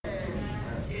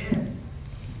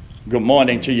Good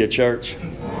morning to your church.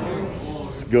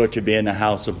 It's good to be in the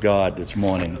house of God this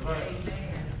morning.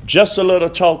 Just a little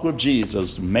talk with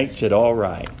Jesus makes it all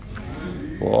right.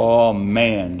 Oh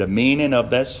man, the meaning of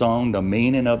that song.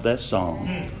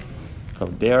 Because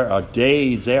there are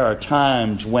days, there are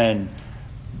times when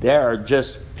there are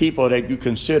just people that you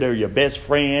consider your best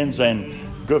friends and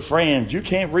good friends. You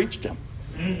can't reach them.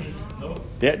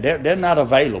 They're not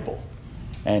available.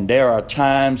 And there are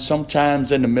times,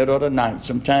 sometimes in the middle of the night,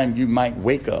 sometimes you might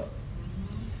wake up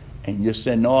and you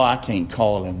say, no, I can't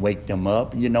call and wake them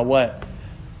up. You know what?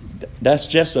 That's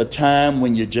just a time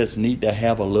when you just need to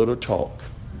have a little talk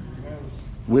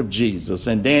with Jesus.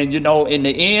 And then, in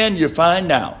the end, you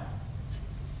find out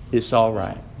it's all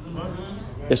right.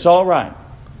 It's all right.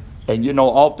 And,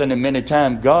 often and many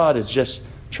times, God is just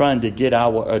trying to get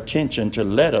our attention to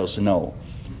let us know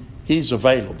He's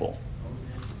available.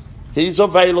 He's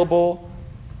available,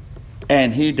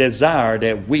 and He desires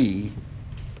that we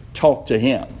talk to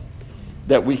Him,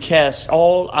 that we cast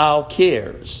all our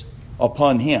cares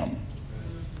upon Him,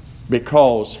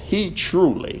 because He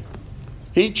truly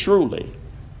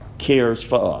cares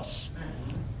for us.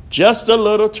 Just a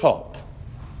little talk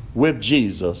with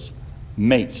Jesus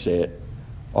makes it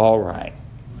all right.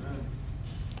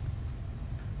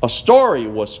 A story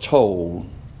was told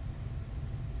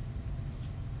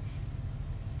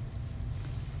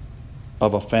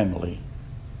of a family.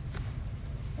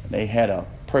 They had a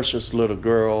precious little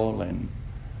girl, and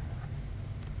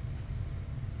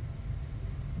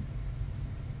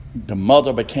the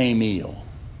mother became ill.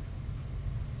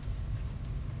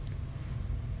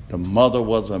 The mother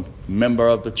was a member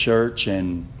of the church,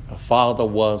 and the father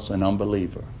was an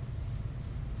unbeliever.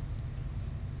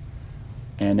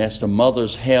 And as the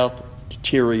mother's health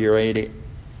deteriorated,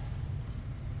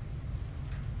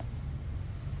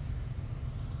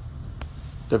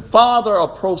 the father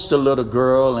approached the little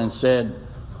girl and said,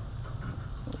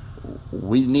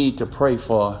 we need to pray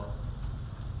for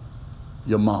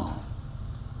your mom.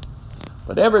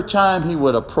 But every time he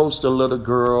would approach the little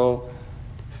girl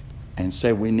and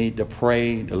say, we need to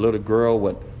pray, the little girl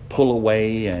would pull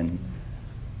away, and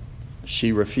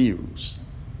she refused.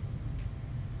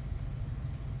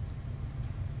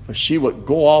 But she would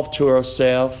go off to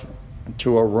herself,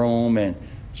 to her room, and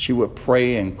she would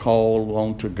pray and call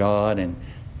on to God and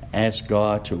ask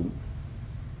God to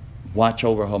watch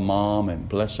over her mom and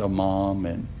bless her mom.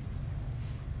 And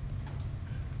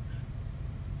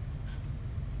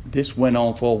this went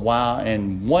on for a while,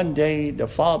 and one day the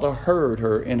father heard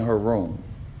her in her room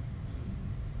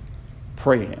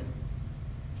praying.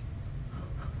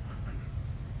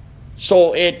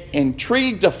 So it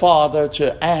intrigued the father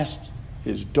to ask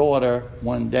his daughter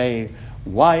one day,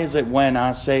 why is it when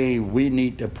I say we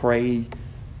need to pray,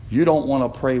 you don't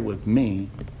want to pray with me,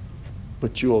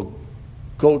 but you'll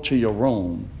go to your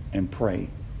room and pray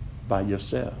by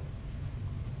yourself?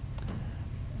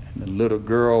 And the little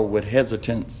girl, with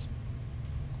hesitance,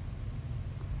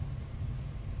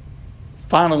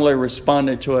 finally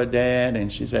responded to her dad,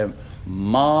 and she said,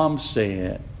 Mom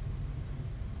said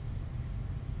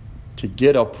to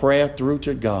get a prayer through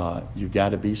to God, you got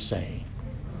to be saved.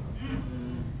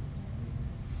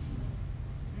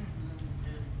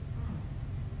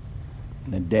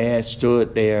 And the dad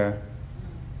stood there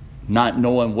not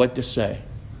knowing what to say.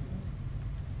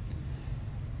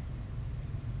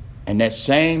 And that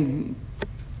same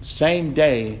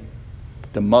day,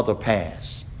 the mother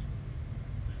passed.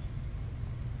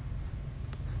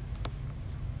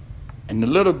 And the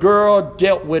little girl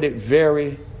dealt with it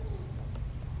very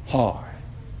hard.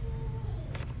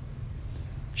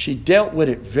 She dealt with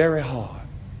it very hard.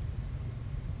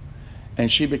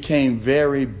 And she became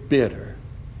very bitter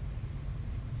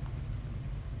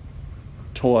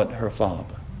toward her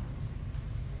father.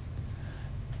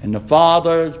 And the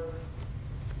father,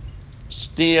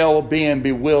 still being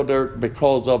bewildered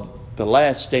because of the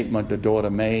last statement the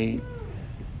daughter made,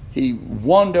 he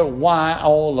wondered why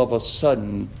all of a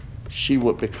sudden she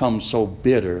would become so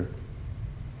bitter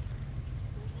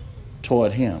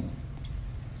toward him.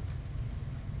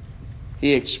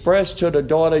 He expressed to the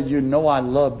daughter, I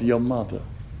loved your mother.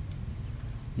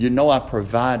 I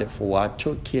provided for her. I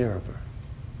took care of her.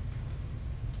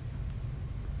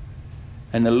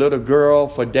 And the little girl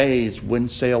for days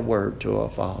wouldn't say a word to her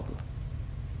father.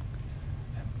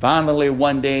 And finally,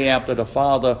 one day after the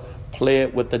father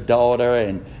pled with the daughter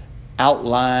and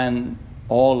outlined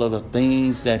all of the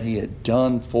things that he had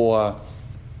done for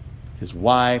his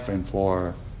wife and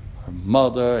for her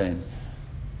mother, and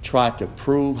tried to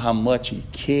prove how much he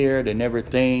cared and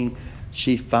everything,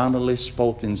 she finally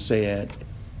spoke and said,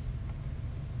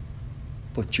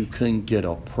 but you couldn't get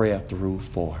a prayer through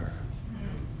for her.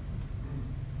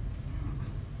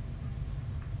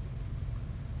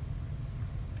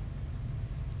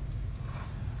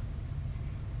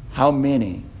 How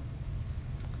many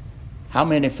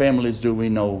families do we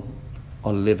know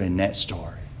are living that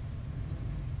story?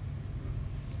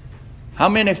 How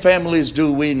many families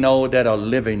do we know that are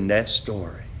living that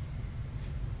story?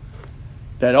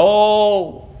 That,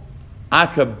 oh, I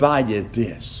could buy you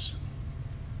this.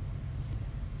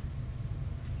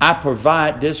 I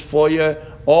provide this for you,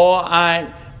 or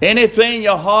anything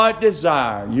your heart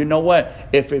desire. You know what?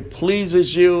 If it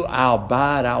pleases you, I'll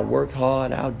buy it, I'll work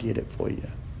hard, I'll get it for you.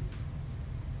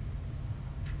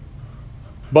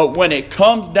 But when it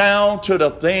comes down to the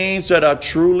things that are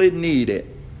truly needed,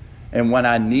 and when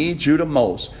I need you the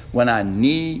most, when I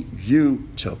need you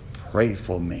to pray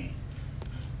for me,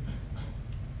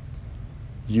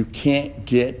 you can't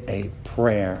get a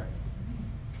prayer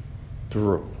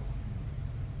through.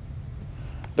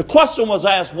 The question was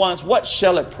asked once, what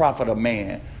shall it profit a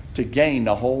man to gain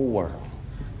the whole world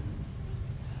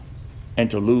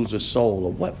and to lose his soul?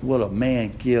 Or what will a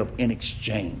man give in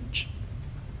exchange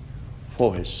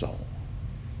for his soul?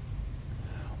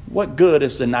 What good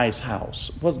is the nice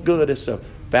house? What good is the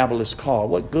fabulous car?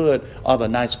 What good are the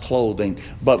nice clothing?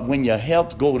 But when your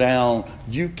health go down,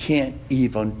 you can't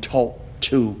even talk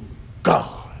to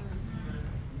God.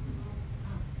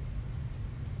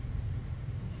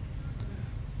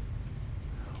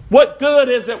 What good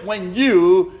is it when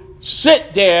you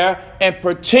sit there and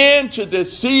pretend to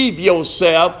deceive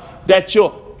yourself that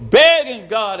you're begging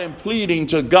God and pleading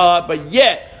to God, but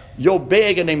yet your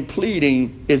begging and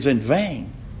pleading is in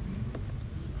vain?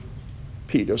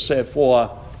 Peter said,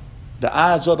 for the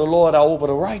eyes of the Lord are over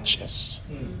the righteous,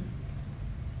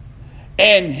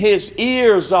 and his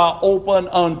ears are open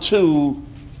unto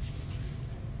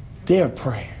their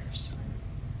prayers.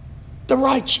 The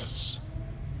righteous.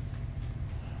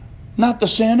 Not the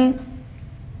sinner.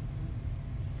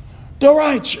 The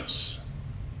righteous.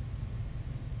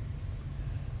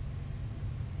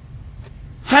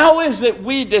 How is it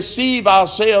we deceive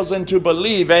ourselves into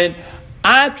believing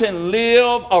I can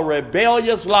live a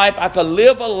rebellious life, I can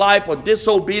live a life of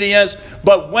disobedience,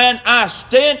 but when I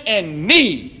stand in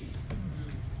need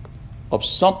of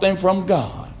something from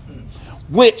God,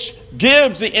 which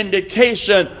gives the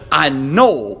indication I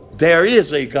know there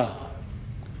is a God,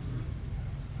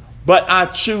 but I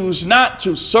choose not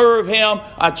to serve him,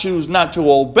 I choose not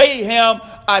to obey him,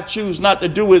 I choose not to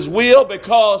do his will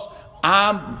because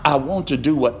I want to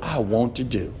do what I want to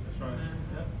do.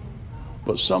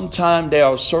 But sometimes there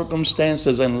are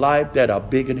circumstances in life that are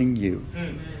bigger than you.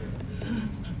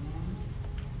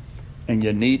 And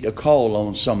you need to call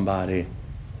on somebody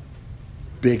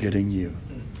bigger than you.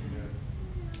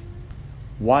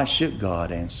 Why should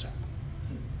God answer?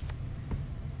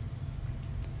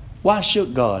 Why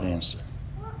should God answer?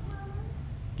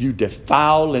 You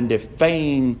defile and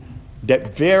defame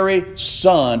that very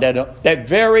son, that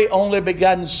very only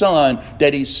begotten son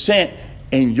that he sent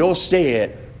in your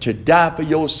stead to die for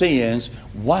your sins.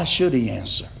 Why should he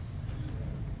answer?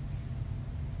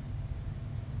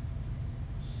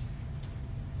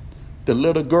 The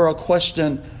little girl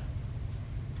questioned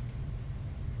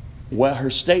where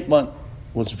her statement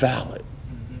was valid.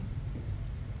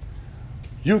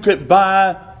 You could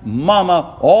buy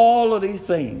mama all of these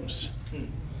things.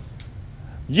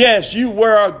 Yes, you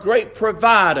were a great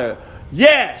provider.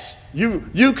 Yes,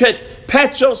 you could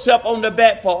pat yourself on the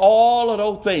back for all of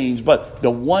those things. But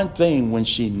the one thing when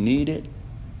she needed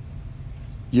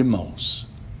you most,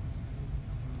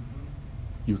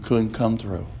 you couldn't come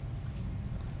through.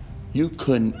 You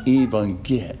couldn't even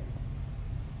get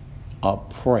a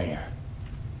prayer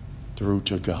through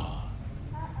to God.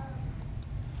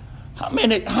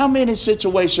 How many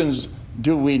situations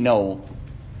do we know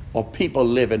of people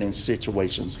living in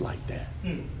situations like that?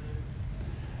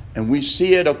 And we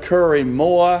see it occurring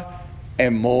more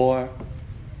and more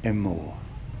and more.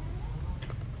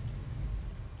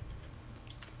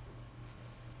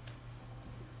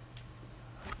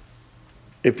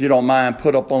 If you don't mind,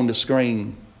 put up on the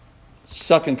screen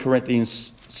 2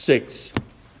 Corinthians 6.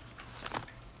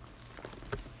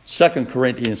 2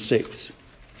 Corinthians 6.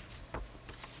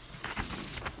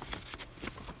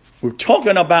 We're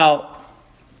talking about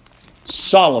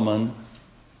Solomon,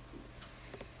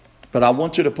 but I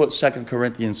want you to put 2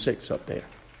 Corinthians 6 up there.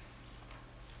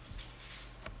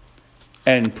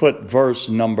 And put verse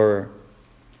number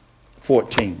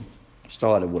 14.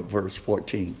 Started with verse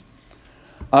 14.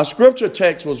 Our scripture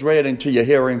text was read into your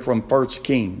hearing from 1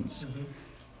 Kings,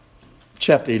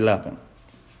 chapter 11.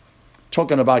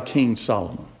 Talking about King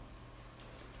Solomon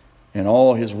and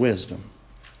all his wisdom.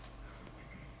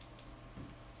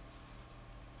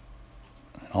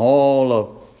 And all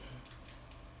of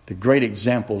the great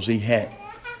examples he had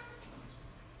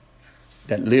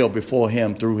that lived before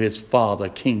him through his father,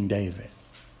 King David.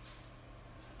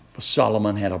 But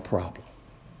Solomon had a problem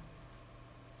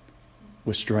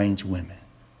with strange women.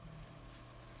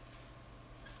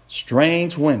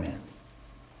 Strange women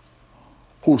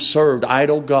who served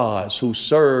idol gods, who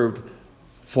served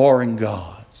foreign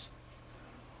gods,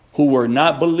 who were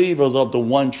not believers of the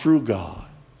one true God,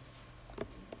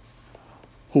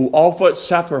 who offered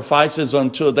sacrifices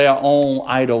unto their own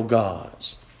idol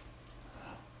gods,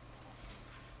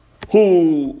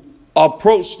 who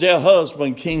approached their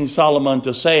husband, King Solomon,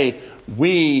 to say,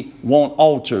 we want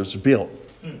altars built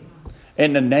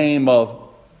in the name of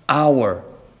our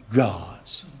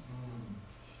gods.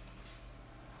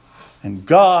 And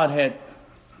God had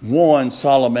warned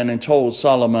Solomon and told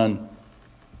Solomon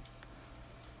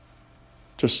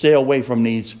to stay away from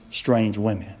these strange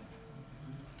women.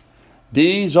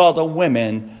 These are the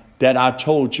women that I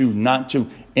told you not to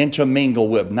intermingle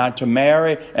with, not to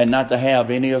marry, and not to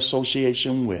have any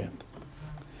association with,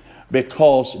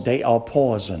 because they are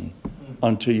poison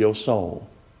unto your soul,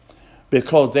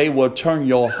 because they will turn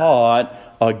your heart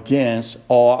against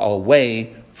or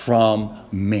away from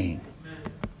me.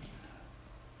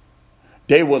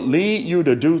 They would lead you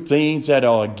to do things that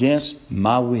are against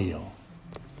my will.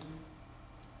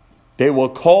 They will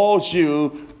cause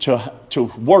you to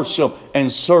worship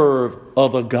and serve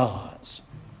other gods.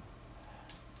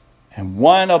 And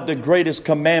one of the greatest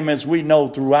commandments we know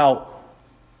throughout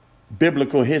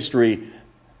biblical history,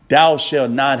 thou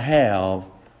shalt not have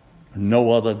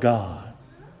no other God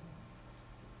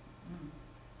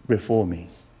before me.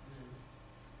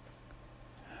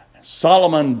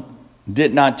 Solomon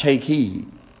did not take heed.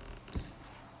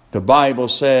 The Bible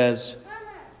says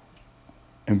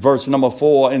in verse number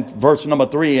 4 and verse number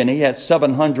 3, and he had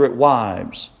 700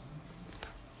 wives,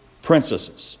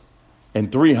 princesses, and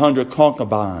 300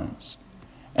 concubines,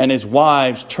 and his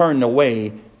wives turned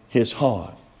away his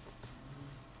heart.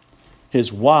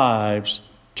 His wives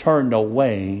turned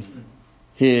away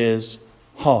his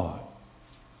heart.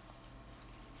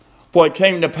 For it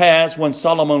came to pass when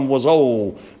Solomon was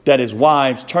old that his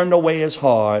wives turned away his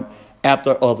heart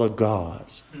after other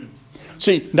gods.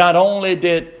 See, not only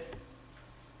did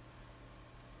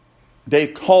they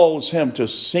cause him to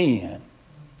sin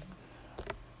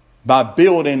by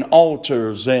building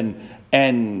altars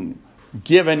and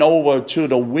giving over to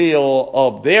the will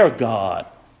of their God,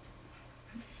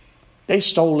 they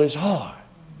stole his heart.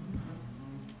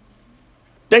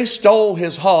 They stole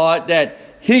his heart, that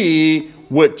he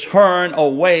would turn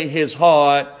away his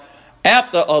heart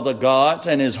after other gods,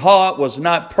 and his heart was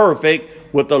not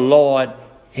perfect with the Lord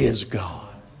his God.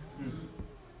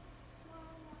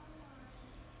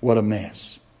 What a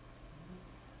mess.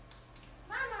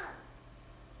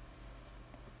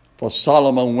 For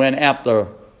Solomon went after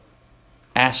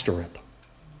Ashtoreth,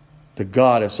 the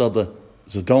goddess of the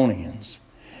Zidonians,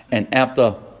 and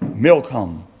after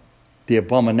Milcom, the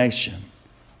abomination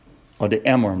of the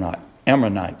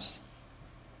Ammonites.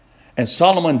 And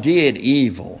Solomon did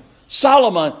evil.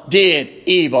 Solomon did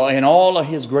evil. In all of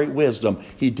his great wisdom,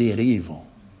 he did evil.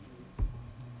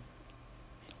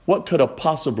 What could have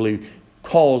possibly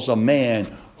caused a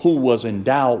man who was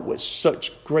endowed with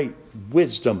such great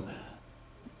wisdom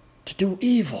to do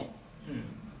evil?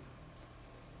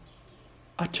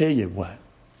 I tell you what,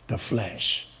 the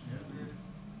flesh.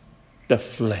 The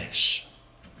flesh.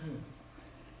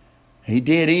 He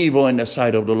did evil in the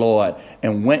sight of the Lord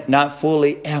and went not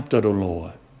fully after the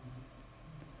Lord.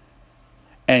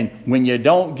 And when you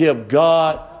don't give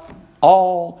God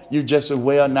all, you just as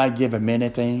well not give him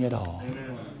anything at all.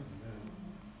 Amen.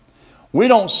 We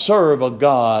don't serve a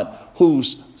God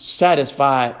who's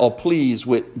satisfied or pleased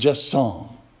with just some.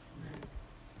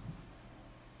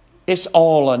 It's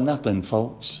all or nothing,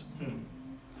 folks.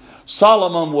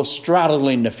 Solomon was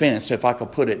straddling the fence, if I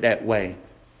could put it that way.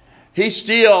 He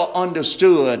still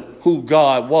understood who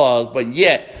God was, but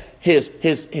yet his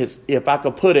if I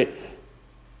could put it,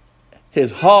 his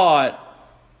heart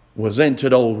was into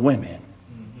those women.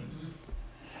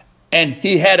 And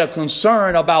he had a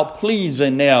concern about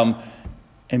pleasing them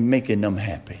and making them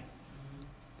happy.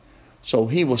 So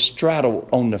he was straddled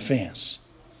on the fence.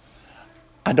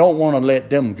 I don't want to let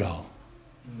them go.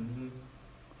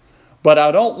 But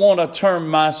I don't want to turn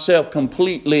myself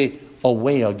completely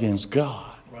away against God.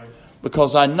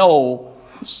 Because I know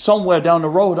somewhere down the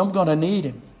road I'm going to need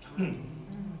him.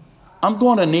 I'm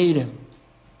going to need him.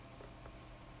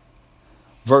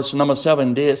 Verse number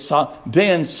 7, then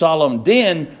did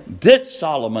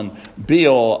Solomon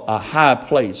build a high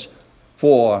place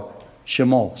for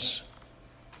Chemosh,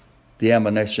 the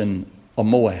abomination of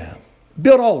Moab.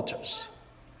 Built altars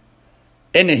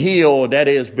in the hill that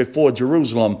is before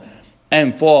Jerusalem,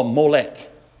 and for Molech,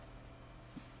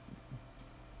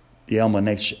 the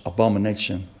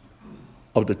abomination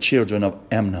of the children of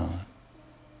Ammon.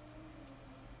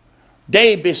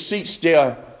 They beseeched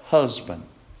their husband,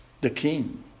 the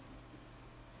king,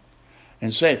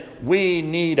 and said, we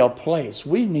need a place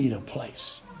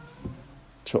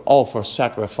to offer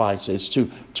sacrifices,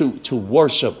 to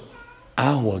worship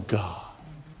our God.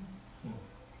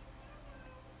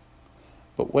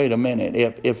 But wait a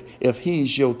minute, if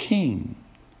he's your king,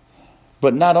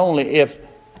 but not only if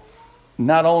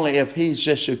he's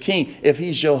just your king, if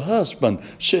he's your husband,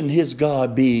 shouldn't his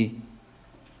God be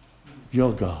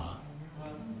your God?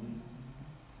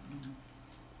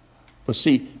 But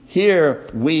see, here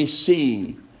we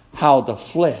see how the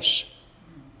flesh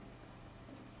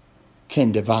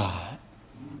can divide.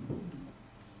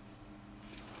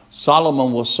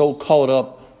 Solomon was so caught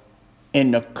up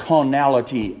in the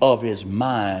carnality of his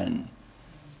mind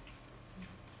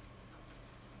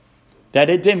that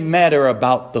it didn't matter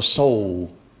about the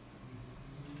soul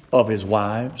of his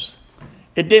wives.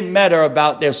 It didn't matter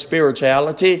about their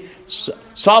spirituality.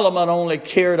 Solomon only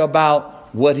cared about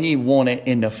what he wanted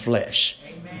in the flesh.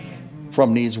 Amen.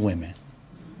 From these women.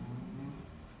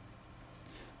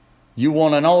 You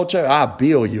want an altar? I'll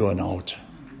build you an altar.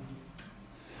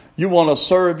 You want to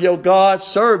serve your God?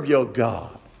 Serve your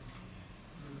God.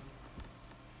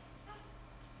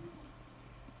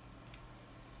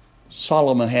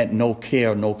 Solomon had no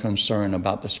care, no concern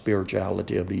about the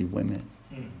spirituality of these women.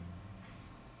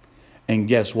 And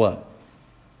guess what?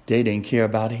 They didn't care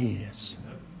about his.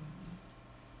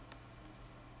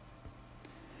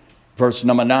 Verse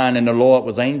number 9, and the Lord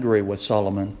was angry with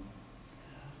Solomon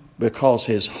because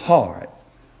his heart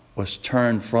was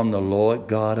turned from the Lord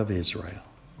God of Israel,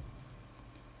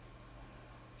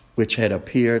 which had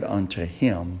appeared unto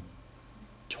him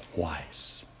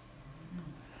twice.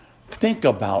 Think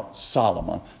about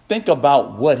Solomon. Think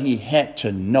about what he had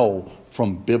to know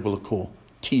from biblical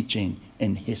teaching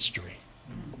and history.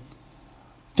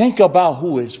 Think about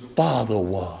who his father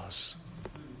was.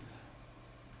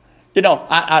 You know,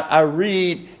 I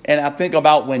read and I think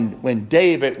about when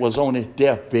David was on his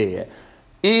deathbed.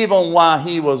 Even while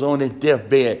he was on his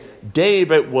deathbed,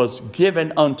 David was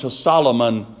given unto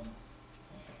Solomon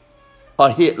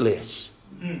a hit list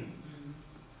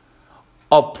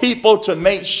of people to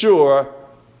make sure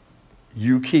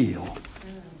you kill.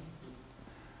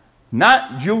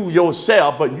 Not you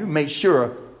yourself, but you make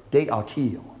sure they are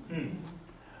killed.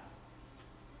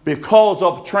 Because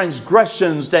of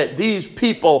transgressions that these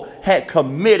people had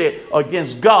committed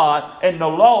against God, and the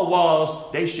law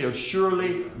was they shall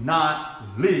surely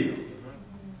not live.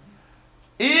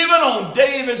 Even on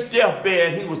David's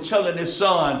deathbed, he was telling his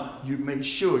son, you make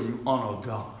sure you honor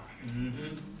God.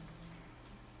 Mm-hmm.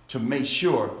 To make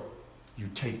sure you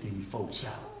take these folks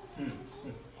out.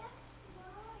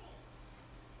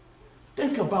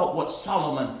 Think about what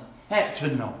Solomon had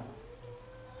to know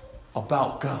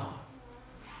about God.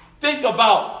 Think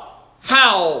about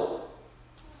how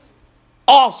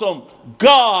awesome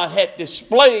God had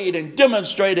displayed and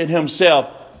demonstrated himself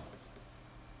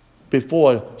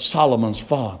before Solomon's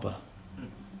father.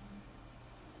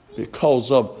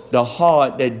 Because of the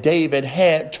heart that David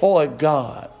had toward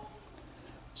God.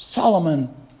 Solomon,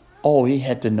 he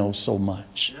had to know so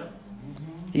much.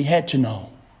 He had to know.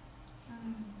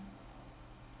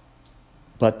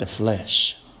 But the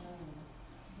flesh.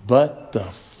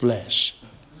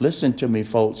 Listen to me,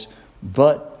 folks.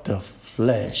 But the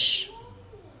flesh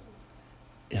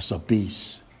is a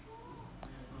beast.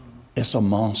 It's a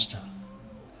monster.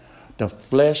 The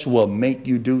flesh will make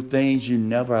you do things you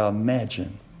never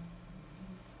imagined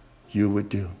you would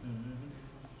do.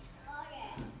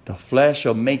 The flesh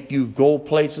will make you go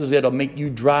places. It'll make you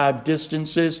drive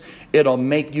distances. It'll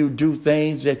make you do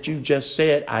things that you just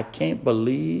said, I can't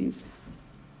believe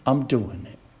I'm doing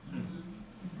it.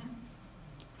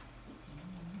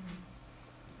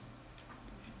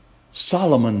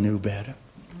 Solomon knew better.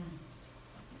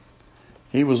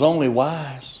 He was only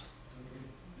wise.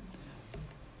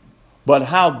 But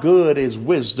how good is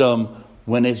wisdom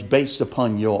when it's based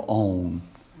upon your own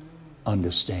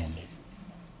understanding?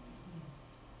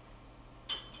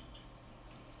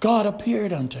 God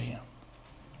appeared unto him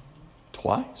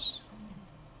twice.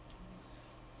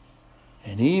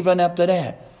 And even after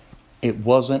that, it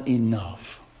wasn't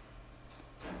enough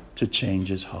to change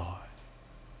his heart.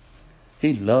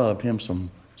 He loved him some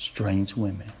strange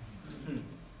women.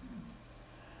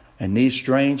 And these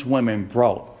strange women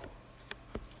brought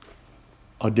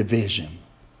a division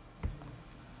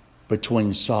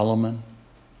between Solomon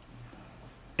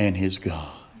and his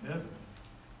God.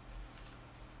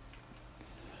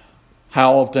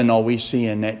 How often are we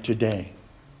seeing that today?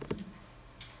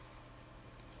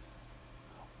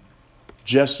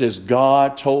 Just as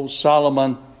God told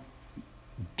Solomon,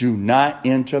 do not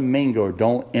intermingle,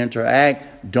 don't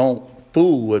interact, don't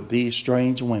fool with these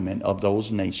strange women of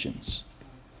those nations.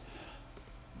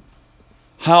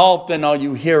 How often are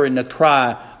you hearing the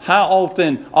cry? How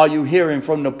often are you hearing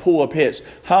from the pulpits?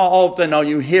 How often are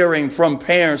you hearing from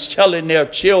parents telling their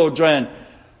children,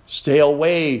 stay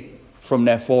away from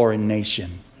that foreign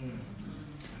nation,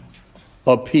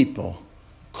 a people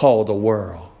called the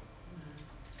world?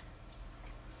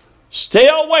 Stay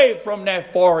away from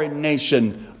that foreign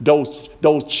nation, those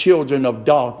children of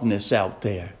darkness out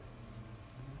there.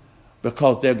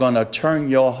 Because they're going to turn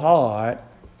your heart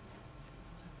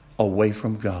away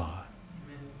from God.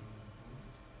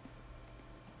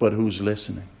 But who's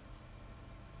listening?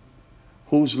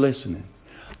 Who's listening?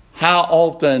 How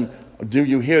often do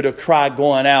you hear the cry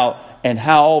going out, and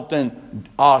how often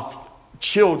are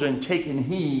children taking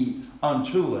heed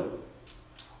unto it?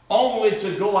 Only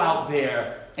to go out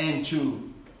there and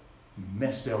to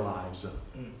mess their lives up.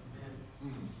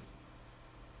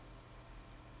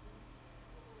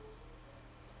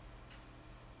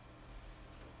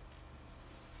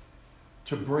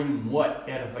 To bring what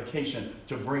edification,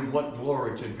 to bring what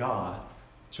glory to God,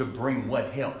 to bring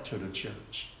what help to the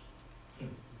church.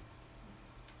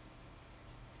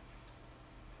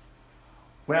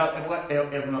 Well,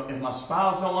 if my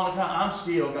spouse don't want to come, I'm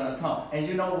still going to come. And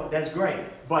you know what? That's great.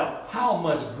 But how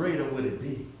much greater would it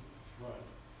be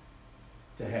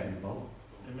to have you both?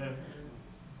 Amen.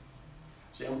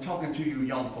 See, I'm talking to you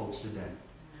young folks today.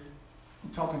 I'm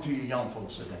talking to you young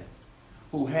folks today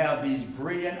who have these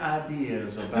brilliant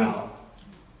ideas about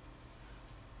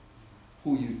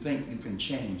who you think you can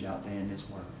change out there in this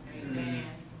world. Amen.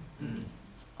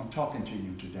 I'm talking to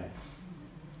you today.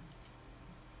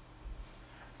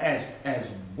 As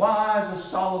wise as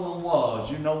Solomon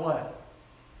was, you know what?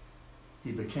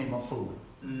 He became a fool.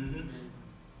 Mm-hmm.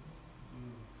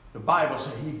 The Bible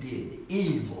said he did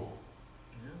evil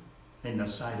in the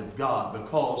sight of God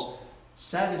because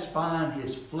satisfying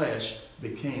his flesh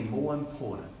became more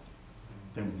important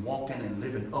than walking and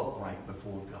living upright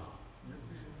before God.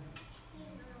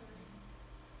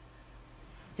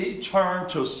 He turned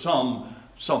to some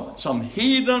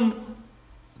heathen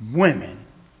women,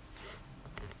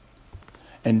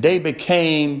 and they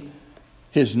became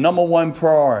his number one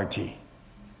priority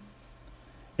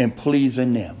in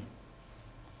pleasing them.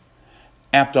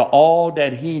 After all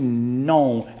that he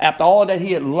known, after all that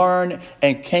he had learned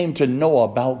and came to know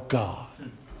about God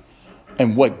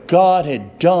and what God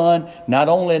had done, not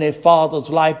only in his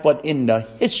father's life, but in the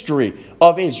history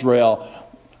of Israel,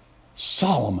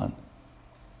 Solomon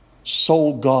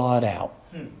sold God out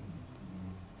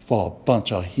for a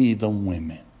bunch of heathen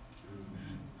women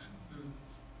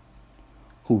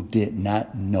who did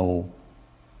not know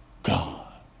God.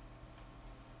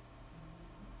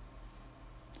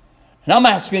 And I'm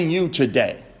asking you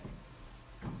today,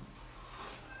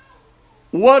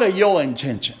 what are your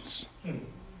intentions?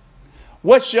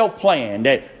 What's your plan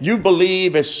that you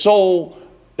believe is so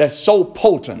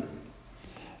potent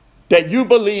that you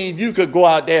believe you could go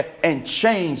out there and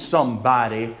change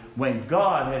somebody when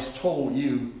God has told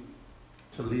you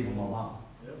to leave them alone?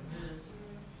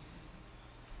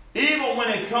 Even when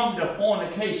it comes to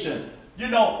fornication, you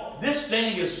know, this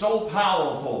thing is so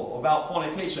powerful about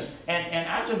fornication. And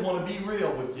I just want to be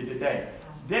real with you today.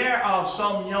 There are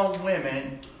some young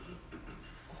women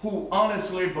who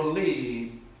honestly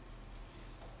believe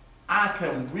I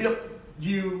can whip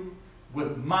you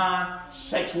with my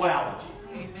sexuality.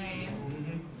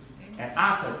 Amen. And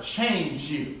I could change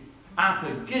you. I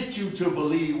could get you to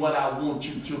believe what I want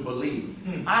you to believe.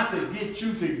 I could get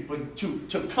you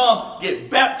to come get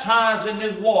baptized in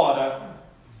this water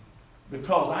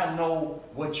because I know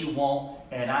what you want,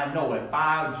 and I know if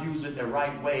I use it the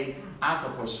right way, I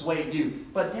can persuade you.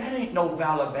 But that ain't no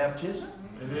valid baptism.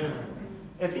 Amen.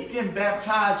 If he can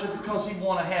baptize you because he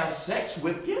want to have sex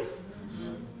with you,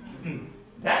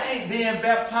 that ain't being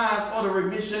baptized for the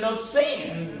remission of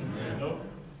sin.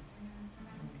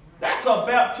 That's a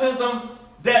baptism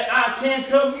that I can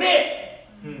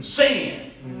commit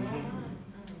sin.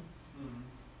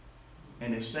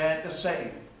 And it's sad to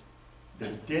say, the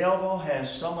devil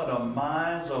has some of the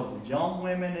minds of young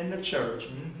women in the church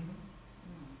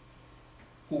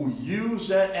who use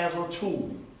that as a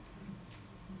tool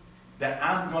that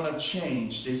I'm going to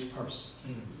change this person.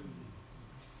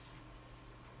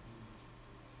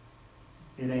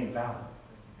 It ain't valid.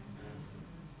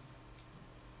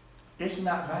 It's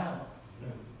not valid.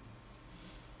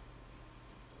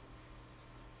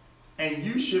 And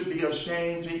you should be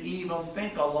ashamed to even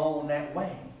think along that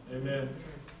way. Amen.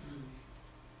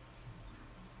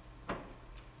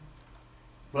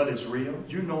 But it's real.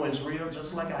 You know it's real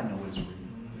just like I know it's real.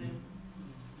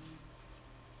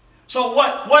 So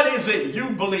what is it you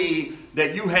believe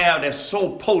that you have that's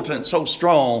so potent, so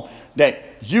strong, that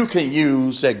you can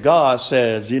use, that God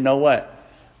says, you know what?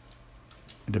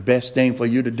 The best thing for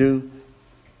you to do,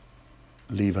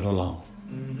 leave it alone.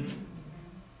 Mm-hmm.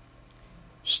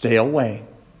 Stay away.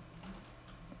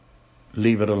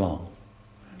 Leave it alone.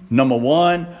 Number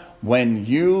one, when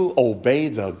you obey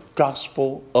the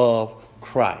gospel of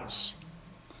Christ,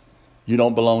 you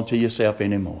don't belong to yourself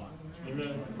anymore.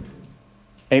 Amen.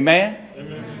 Amen?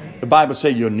 Amen. The Bible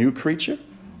says you're a new creature.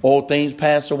 All things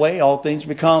pass away. All things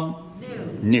become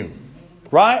new.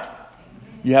 Right?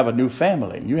 You have a new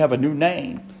family. You have a new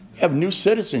name. You have new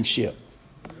citizenship.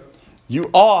 You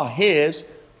are his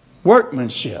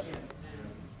workmanship.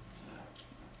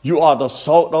 You are the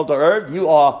salt of the earth. You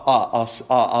are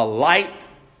a light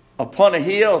upon a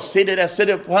hill, a city that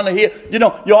sitteth upon a hill. You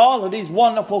know, you're all of these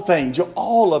wonderful things. You're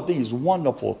all of these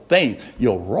wonderful things.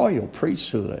 You're royal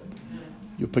priesthood.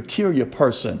 You're a peculiar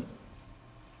person.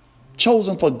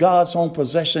 Chosen for God's own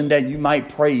possession, that you might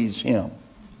praise him.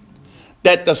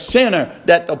 That the sinner,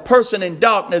 that the person in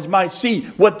darkness might see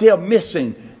what they're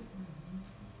missing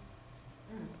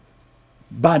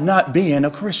by not being a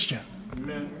Christian.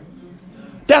 Amen.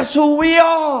 That's who we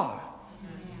are.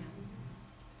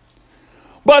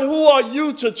 But who are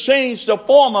you to change the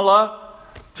formula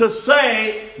to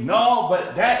say, no,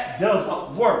 but that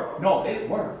doesn't work? No, it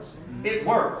works. It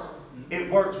works.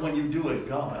 It works when you do it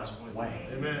God's way.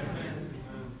 Amen.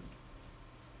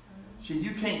 See,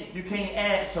 you can't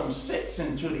add some six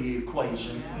into the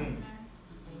equation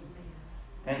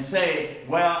and say,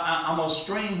 well, I'm going to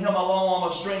string him along, I'm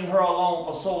going to string her along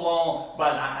for so long,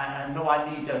 but I know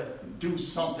I need to do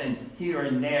something here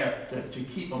and there to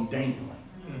keep them dangling.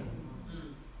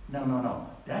 No.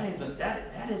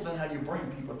 That isn't how you bring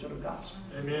people to the gospel.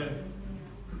 Amen.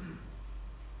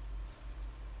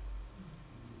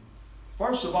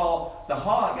 First of all, the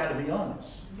heart got to be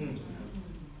honest.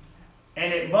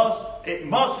 And it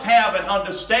must have an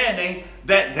understanding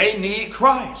that they need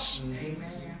Christ.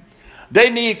 Amen. They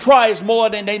need Christ more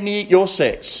than they need your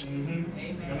sex. Amen.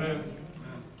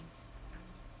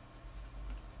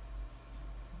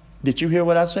 Did you hear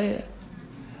what I said?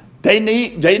 They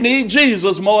need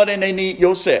Jesus more than they need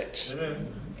your sex. Amen.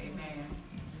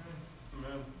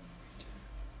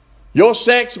 Your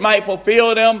sex might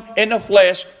fulfill them in the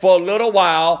flesh for a little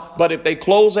while, but if they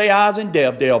close their eyes in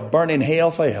death, they'll burn in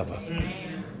hell forever.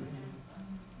 Amen.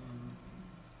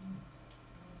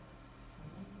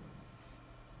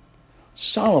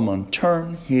 Solomon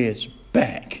turned his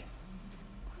back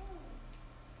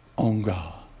on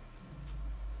God.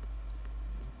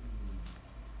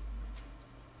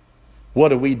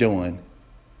 What are we doing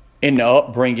in the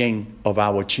upbringing of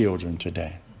our children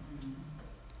today?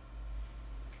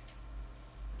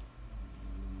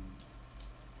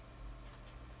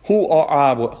 Who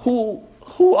are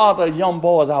the young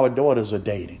boys our daughters are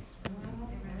dating?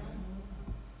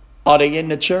 Are they in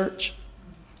the church?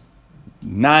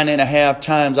 9.5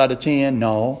 times out of 10,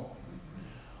 no.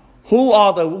 Who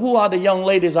are the young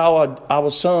ladies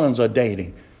our sons are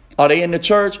dating? Are they in the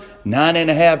church?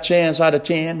 9.5 chance out of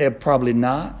 10, they're probably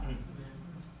not.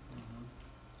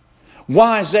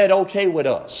 Why is that okay with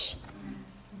us?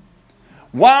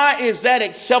 Why is that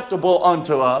acceptable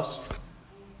unto us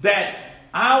that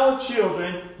our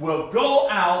children will go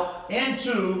out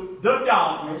into the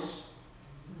darkness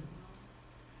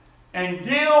and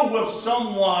deal with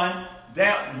someone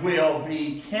that will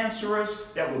be cancerous,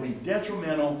 that will be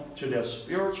detrimental to their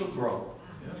spiritual growth,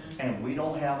 and we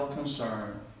don't have a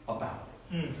concern about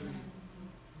it?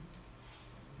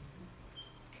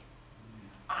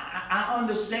 I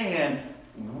understand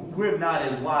we're not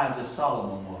as wise as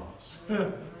Solomon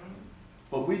was,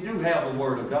 but we do have the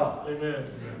Word of God. Amen.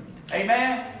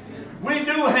 Amen? We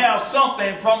do have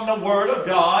something from the Word of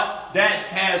God that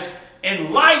has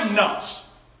enlightened us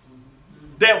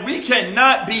that we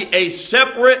cannot be a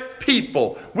separate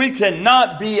people. We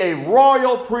cannot be a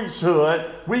royal priesthood.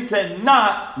 We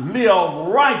cannot live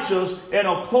righteous in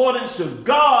accordance to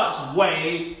God's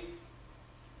way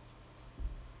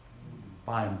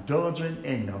by indulging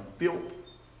in the filth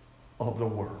of the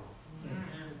world.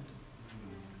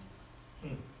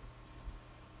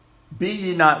 Be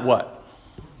ye not what?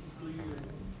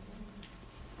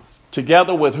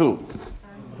 Together with who?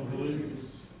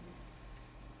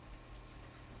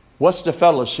 What's the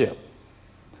fellowship?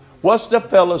 What's the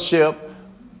fellowship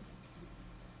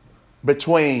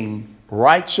between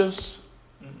righteous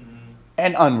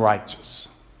and unrighteous.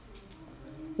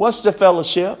 What's the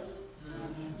fellowship?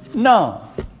 None.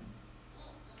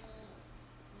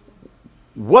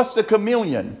 What's the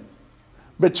communion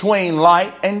between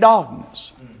light and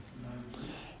darkness?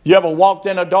 You ever walked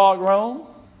in a dark room?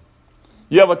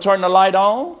 You ever turn the light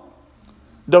on?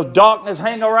 Does darkness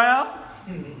hang around?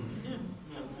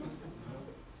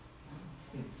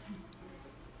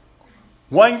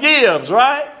 One gives,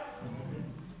 right?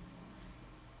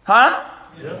 Huh?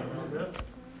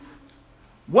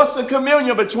 What's the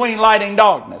communion between light and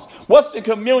darkness? What's the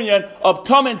communion of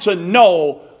coming to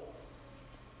know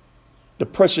the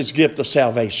precious gift of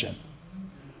salvation?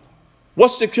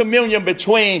 What's the communion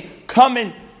between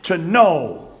coming to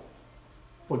know?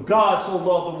 For God so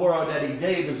loved the world that he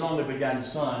gave his only begotten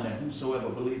Son, that whosoever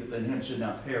believeth in him should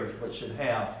not perish, but should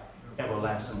have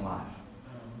everlasting life.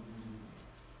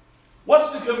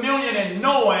 What's the communion in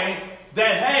knowing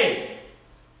that, hey,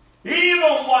 even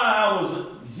while I was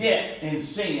yet in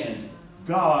sin,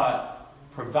 God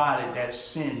provided that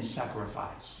sin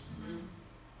sacrifice.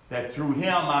 That through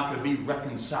him I could be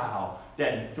reconciled.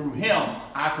 That through him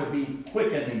I could be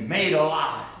quickened and made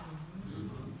alive.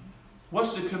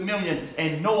 What's the communion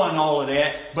in knowing all of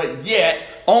that, but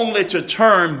yet only to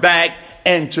turn back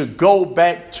and to go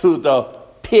back to the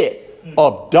pit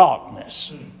of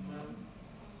darkness?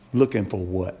 Looking for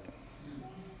what?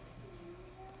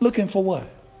 Looking for what?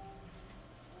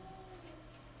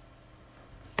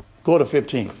 Go to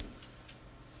 15.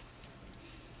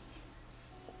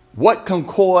 What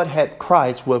concord had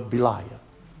Christ with Belial?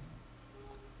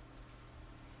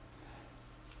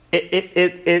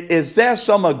 Is there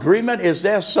some agreement? Is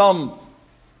there some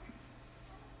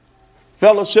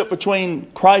fellowship between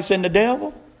Christ and the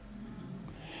devil?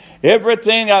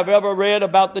 Everything I've ever read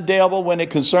about the devil when it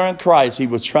concerned Christ, he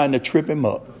was trying to trip him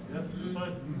up.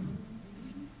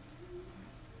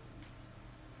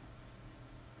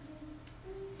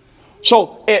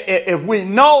 So if we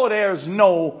know there's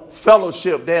no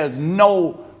fellowship, there's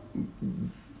no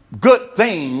good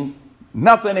thing,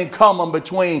 nothing in common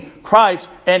between Christ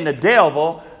and the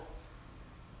devil,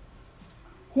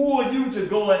 who are you to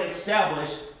go and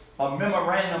establish a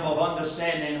memorandum of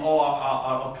understanding or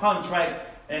a contract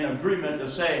and agreement to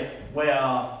say,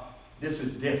 well, this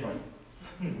is different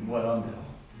from what I'm doing?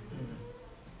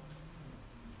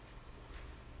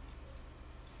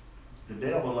 The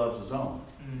devil loves his own.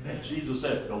 And Jesus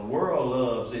said, the world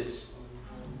loves its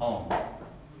own.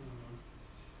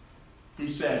 He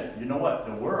said, you know what?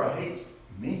 The world hates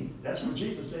me. That's what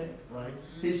Jesus said. Right.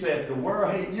 He said, if the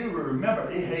world hates you,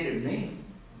 remember, it hated me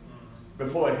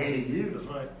before it hated you. That's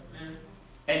right.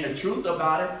 And the truth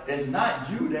about it is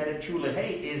not you that it truly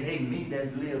hates. It hates me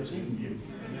that lives in you.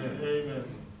 Amen.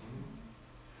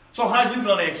 So how are you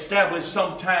going to establish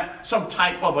some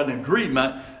type of an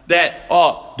agreement that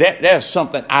there's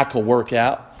something I could work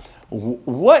out?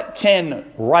 What can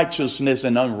righteousness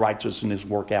and unrighteousness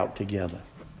work out together?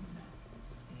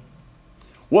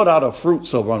 What are the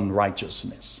fruits of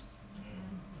unrighteousness?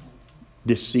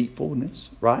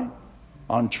 Deceitfulness, right?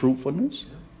 Untruthfulness,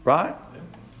 right?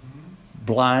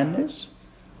 Blindness.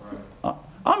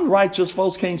 Unrighteous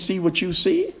folks can't see what you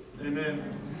see.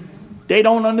 Amen. They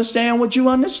don't understand what you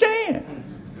understand.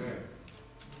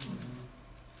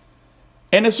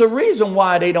 And it's a reason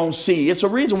why they don't see. It's a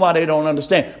reason why they don't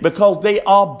understand. Because they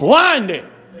are blinded.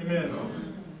 Amen.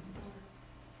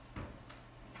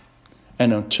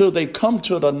 And until they come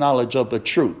to the knowledge of the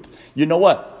truth, you know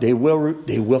what? They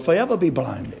will forever be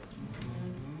blinded.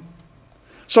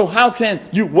 So how can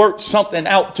you work something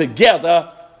out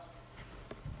together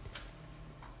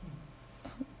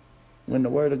when the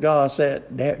word of God said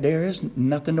there is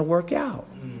nothing to work out?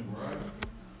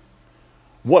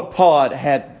 What part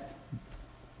had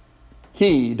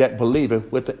he that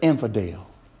believeth with the infidel?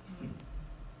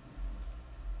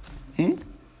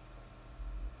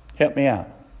 Help me out.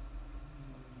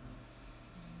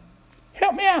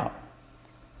 Help me out.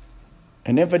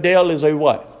 An infidel is a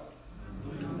what?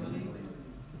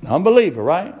 Unbeliever,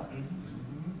 right?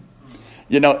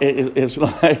 You know, it's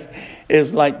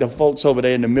like the folks over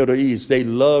there in the Middle East. They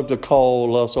love to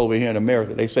call us over here in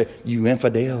America. They say, you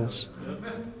infidels.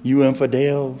 You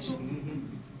infidels.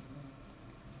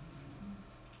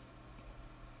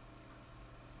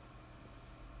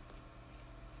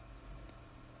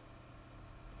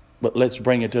 But let's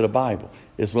bring it to the Bible.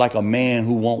 It's like a man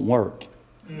who won't work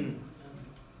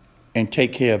and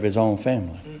take care of his own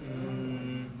family.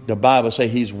 The Bible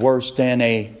says he's worse than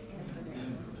a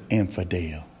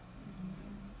infidel.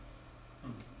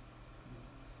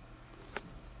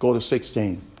 Go to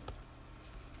 16.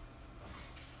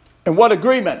 And what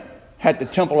agreement had the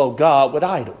temple of God with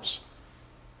idols?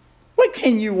 What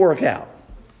can you work out?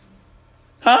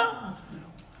 Huh?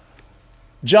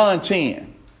 John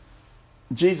 10.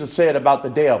 Jesus said about the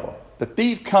devil, the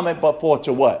thief cometh but for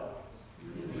to what?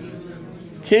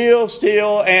 Kill,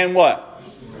 steal, and what?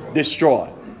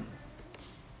 Destroy.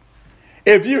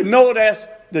 If you know that's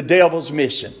the devil's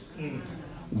mission,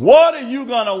 what are you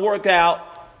going to work out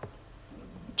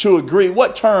to agree?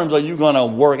 What terms are you going to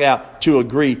work out to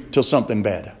agree to something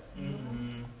better?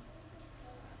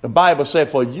 The Bible said,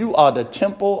 for you are the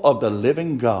temple of the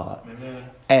living God. Amen.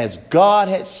 As God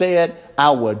had said,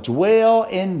 I will dwell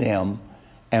in them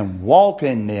and walk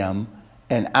in them,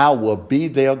 and I will be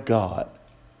their God.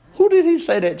 Who did he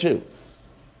say that to?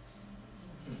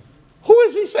 Who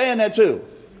is he saying that to?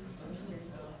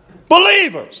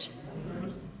 Believers.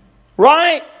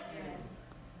 Right?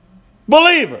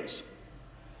 Believers.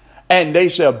 And they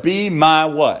shall be my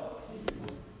what?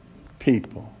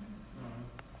 People.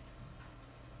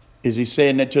 Is he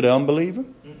saying that to the unbeliever?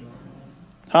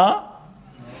 Huh?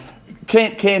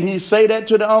 Can he say that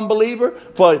to the unbeliever?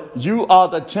 For you are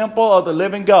the temple of the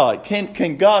living God.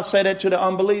 Can God say that to the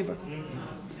unbeliever?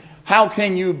 How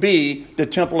can you be the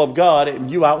temple of God and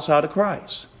you outside of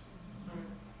Christ?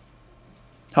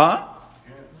 Huh?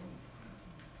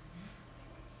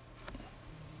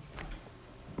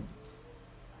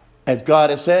 As God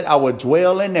has said, I will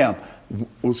dwell in them.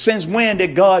 Since when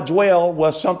did God dwell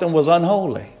where something was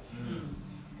unholy?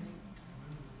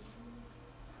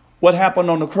 What happened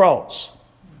on the cross?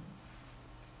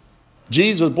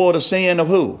 Jesus bore the sin of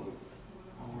who?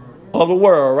 Of the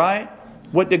world, right?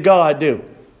 What did God do?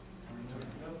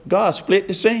 God split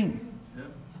the sin.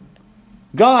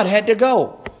 God had to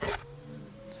go.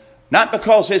 Not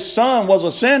because his son was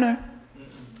a sinner,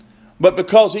 but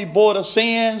because he bore the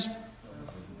sins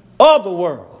of the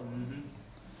world.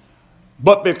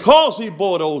 But because he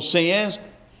bore those sins,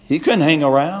 he couldn't hang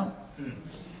around.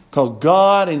 Because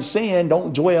God and sin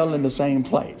don't dwell in the same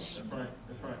place. That's right.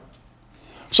 That's right.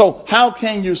 So how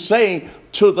can you say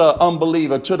to the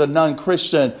unbeliever, to the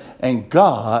non-Christian, and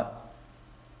God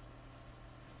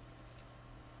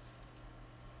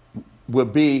will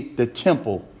be the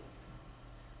temple?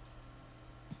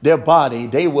 Their body,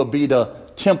 they will be the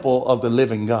temple of the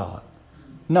living God.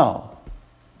 No.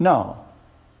 No.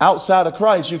 Outside of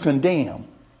Christ, you condemn.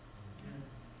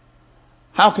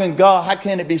 How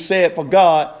can it be said for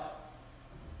God,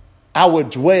 I will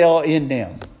dwell in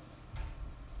them?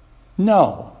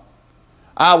 No.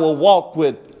 I will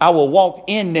walk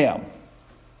in them.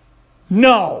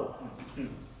 No.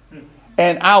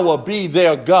 And I will be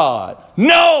their God.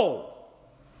 No.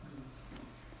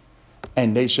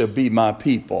 And they shall be my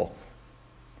people.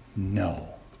 No.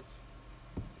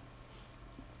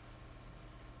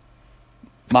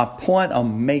 My point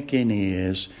I'm making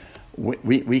is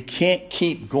we can't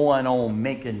keep going on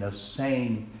making the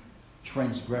same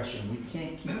transgression. We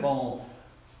can't keep on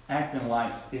acting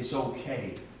like it's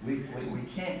okay. We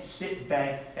can't sit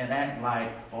back and act like,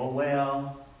 oh,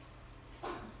 well,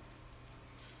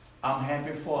 I'm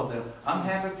happy for them. I'm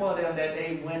happy for them that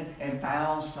they went and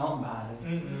found somebody.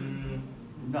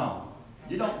 No.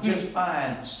 You don't just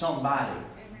find somebody,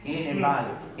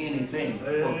 anybody, anything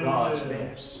for God's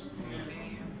best.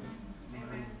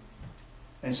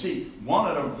 And see, one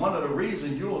of the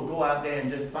reasons you will go out there and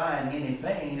just find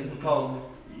anything is because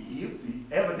you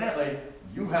evidently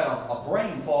you had a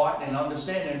brain fart and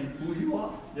understanding who you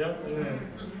are. Yep.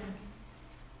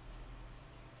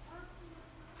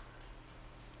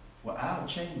 Well, I'll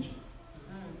change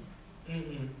it.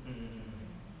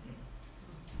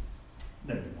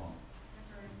 No, you won't.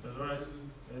 That's right.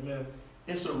 Amen.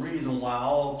 It's a reason why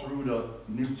all through the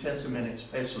New Testament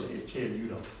especially it tells you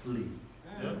to flee.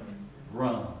 Yep.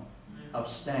 Run,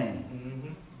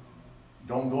 abstain.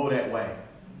 Don't go that way.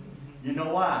 You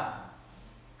know why?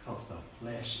 Because the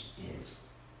flesh is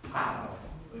powerful.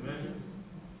 Amen.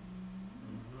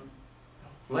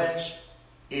 The flesh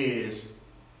is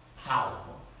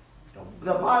powerful.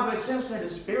 The Bible itself said the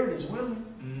spirit is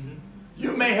willing.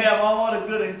 You may have all the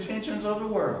good intentions of the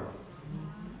world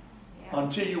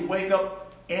until you wake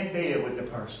up in bed with the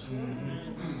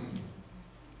person.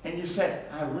 And you say,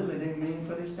 I really didn't mean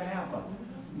for this to happen.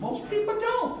 Most people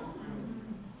don't.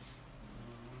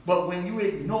 But when you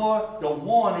ignore the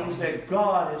warnings that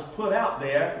God has put out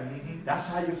there, that's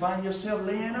how you find yourself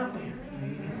laying up there.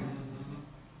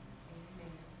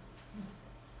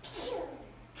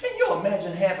 Can you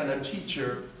imagine having a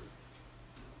teacher,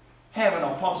 having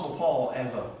Apostle Paul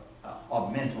as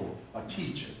a mentor, a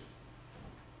teacher?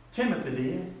 Timothy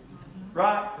did,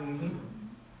 right?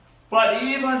 But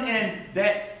even in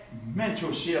that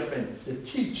mentorship and the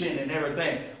teaching and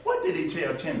everything, what did he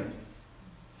tell Timothy?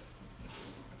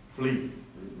 Flee.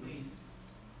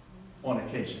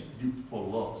 fornication. You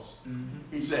pull us.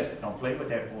 He said, don't play with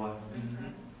that, boy.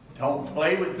 Don't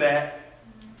play with that.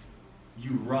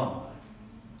 You run.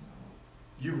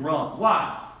 You run.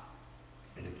 Why?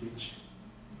 It'll get you.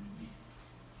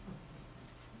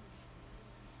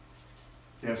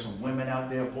 There's some women out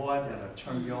there, boy, that'll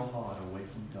turn your heart away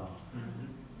from God.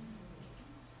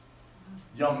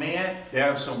 Young man, there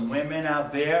are some women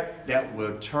out there that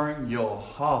will turn your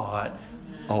heart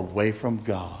away from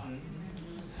God.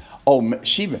 Oh,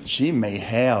 she may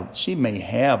have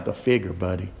the figure,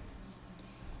 buddy.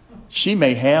 She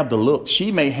may have the look.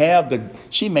 She may have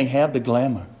the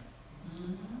glamour.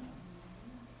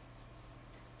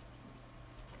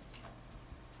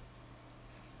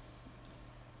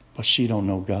 But she don't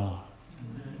know God.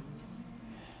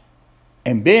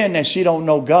 And being that she don't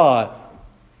know God,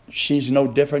 she's no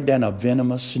different than a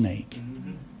venomous snake.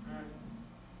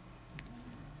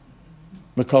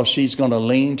 Because she's going to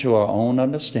lean to her own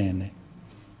understanding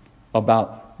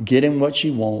about getting what she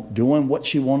wants, doing what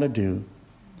she want to do.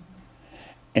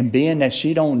 And being that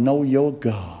she don't know your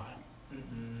God,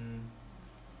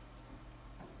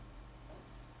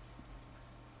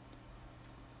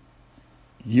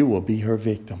 you will be her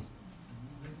victim.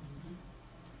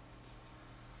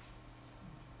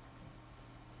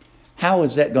 How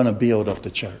is that going to build up the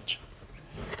church?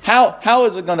 How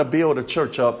is it going to build a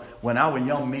church up when our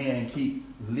young men keep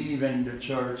leaving the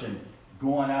church and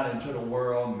going out into the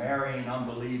world, marrying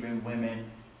unbelieving women,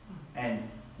 and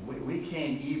we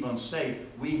can't even say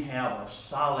we have a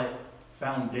solid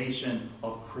foundation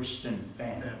of Christian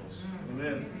families?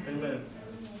 Amen. Amen.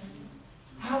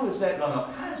 How is that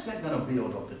gonna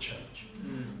build up the church?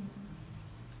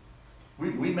 We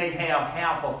may have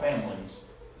half of families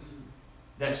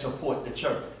that support the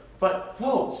church. But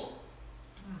folks,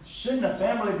 shouldn't a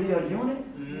family be a unit?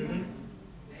 Amen.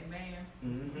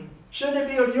 Shouldn't it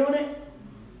be a unit?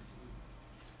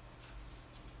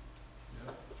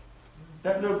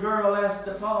 That little girl asked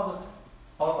the father,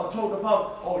 or told the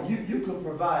father, oh, you could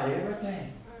provide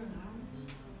everything.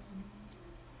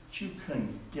 But you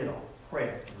couldn't get a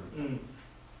prayer through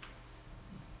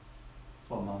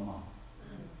for my mom.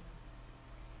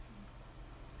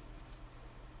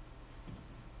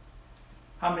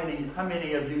 How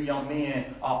many of you young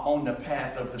men are on the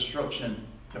path of destruction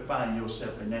to find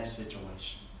yourself in that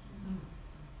situation?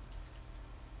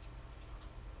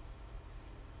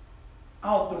 I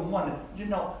often wonder,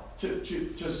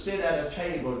 to sit at a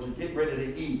table to get ready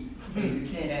to eat, and you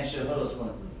can't ask your husband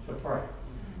to pray,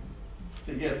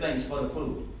 to give thanks for the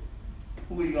food.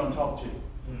 Who are you going to talk to?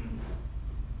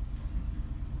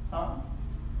 Huh?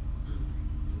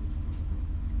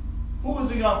 Who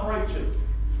is he going to pray to?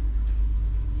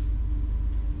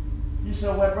 You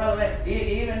say, well, brother, man,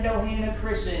 even though he ain't a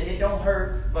Christian, it don't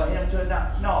hurt for him to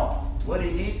not. No. What he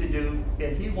need to do,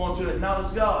 if he wants to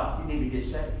acknowledge God, he need to get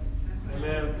saved.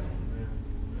 Amen.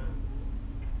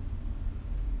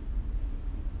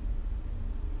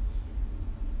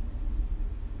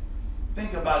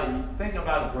 Think about it. Think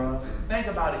about it, bro. Think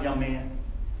about it, young man.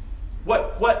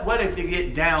 What if you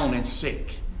get down and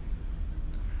sick?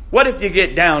 What if you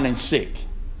get down and sick?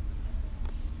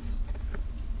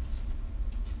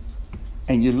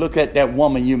 And you look at that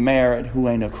woman you married who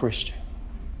ain't a Christian.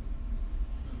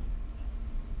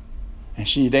 And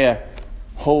she's there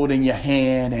holding your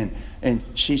hand and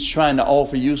she's trying to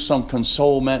offer you some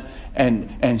consolement.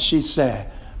 And she said,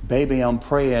 baby, I'm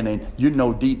praying. And you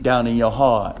know deep down in your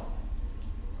heart,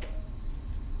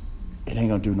 it ain't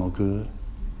going to do no good.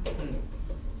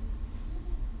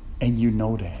 And you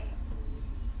know that.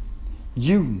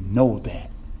 You know that.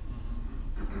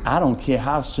 I don't care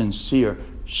how sincere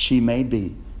she may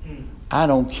be. I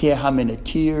don't care how many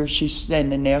tears she's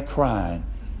standing there crying.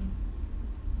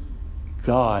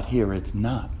 God heareth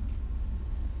not.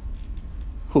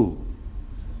 Who?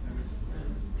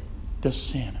 The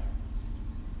sinner.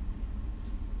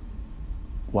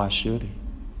 Why should he?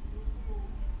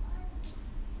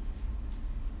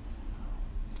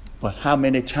 But how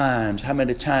many times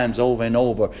over and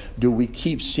over do we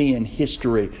keep seeing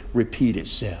history repeat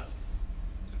itself?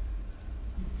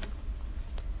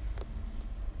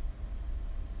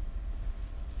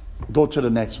 Go to the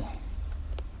next one.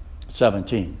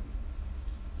 17.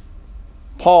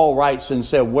 Paul writes and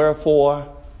said,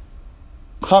 wherefore,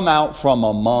 come out from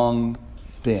among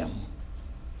them,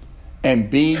 and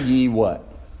be ye what?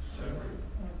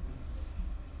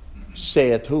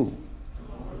 Saith who?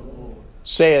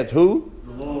 Saith who?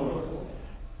 The Lord.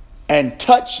 And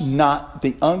touch not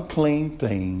the unclean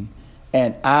thing,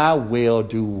 and I will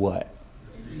do what?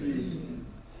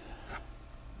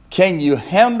 Can you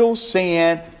handle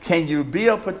sin? Can you be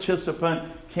a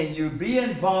participant? Can you be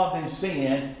involved in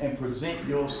sin and present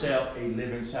yourself a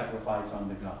living sacrifice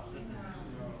unto God?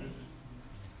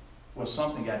 Well,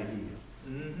 something got to give.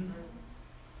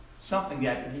 Something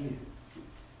got to give.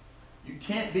 You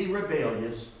can't be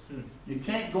rebellious. You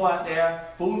can't go out there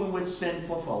fooling with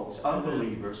sinful folks,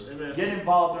 unbelievers, get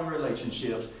involved in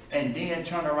relationships, and then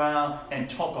turn around and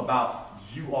talk about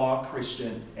you are a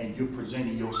Christian and you're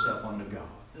presenting yourself unto God.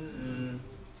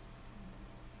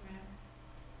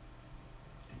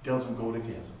 It doesn't go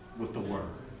together with the word.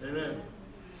 Amen.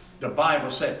 The Bible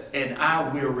said, and I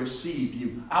will receive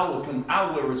you. I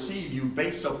will receive you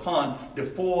based upon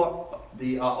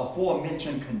the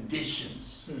aforementioned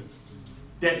conditions.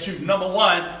 That you, number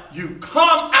one, you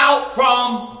come out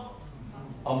from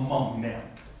among them.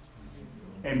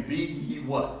 And be ye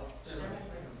what?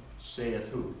 Saith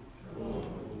who?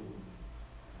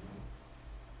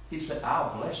 He said,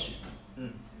 I'll bless you.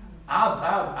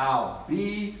 I'll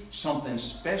be something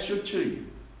special to you.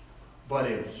 But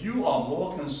if you are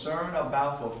more concerned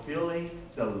about fulfilling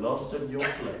the lust of your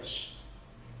flesh,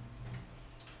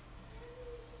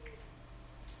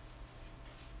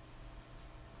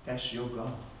 that's your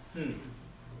God.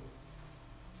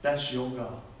 That's your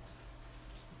God.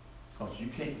 Because you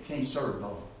can't serve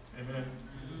both. Amen.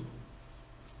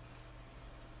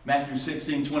 Matthew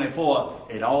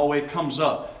 16:24, it always comes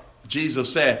up.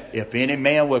 Jesus said, if any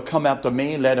man will come after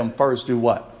me, let him first do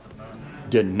what?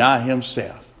 Deny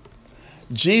himself.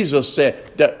 Jesus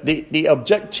said that the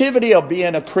objectivity of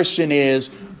being a Christian is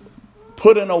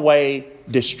putting away,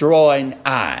 destroying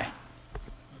I.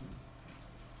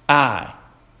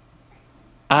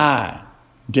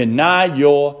 Deny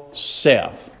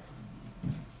yourself.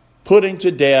 Putting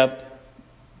to death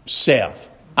self.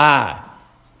 I.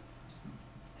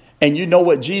 And you know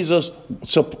what Jesus,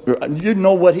 you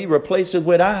know what he replaces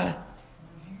with I?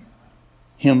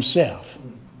 Himself.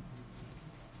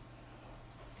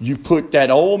 You put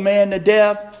that old man to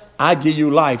death, I give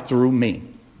you life through me.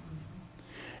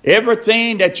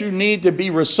 Everything that you need to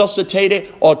be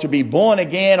resuscitated or to be born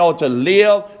again or to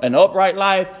live an upright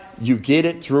life, you get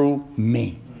it through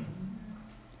me.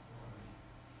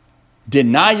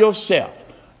 Deny yourself.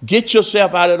 Get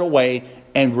yourself out of the way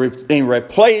and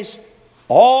replace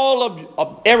all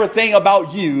of everything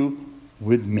about you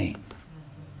with me.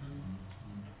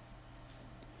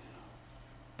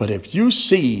 But if you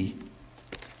see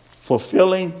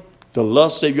fulfilling the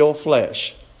lust of your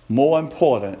flesh more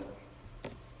important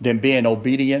than being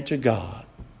obedient to God,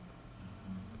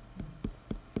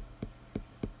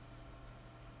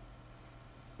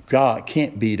 God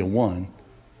can't be the one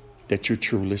that you're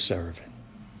truly serving.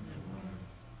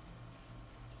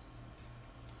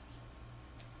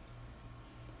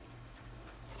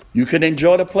 You can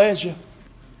enjoy the pleasure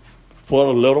for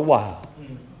a little while.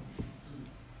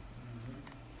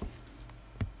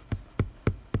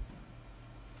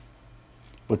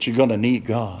 But you're going to need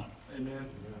God. Amen.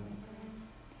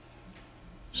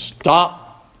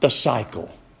 Stop the cycle.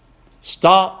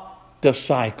 Stop the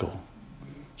cycle.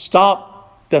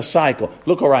 Stop the cycle.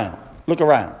 Look around. Look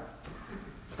around.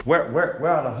 Where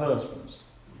are the husbands?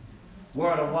 Where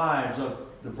are the wives of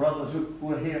the brothers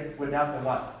who are here without their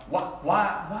wife?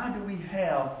 Why do we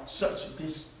have such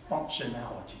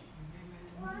dysfunctionality?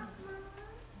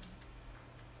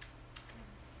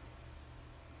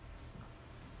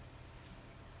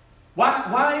 Why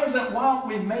aren't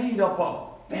we made up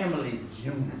of family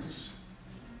units?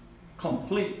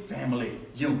 Complete family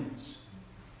units.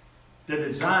 The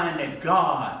design that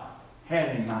God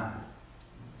had in mind.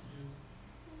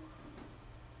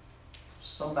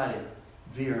 Somebody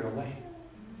veered away.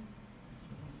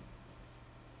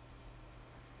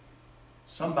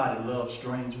 Somebody loves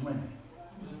strange women.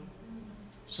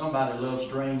 Somebody loves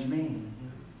strange men.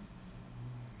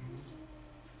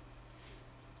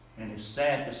 And it's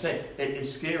sad to say,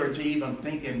 it's scary to even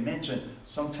think and mention.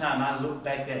 Sometimes I look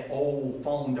back at old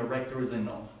phone directories and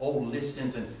old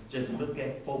listings and just look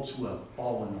at folks who have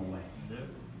fallen away.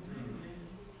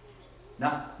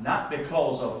 Not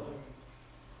because of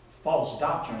false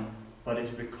doctrine, but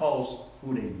it's because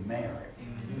who they married.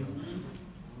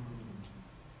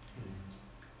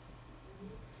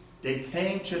 They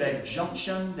came to that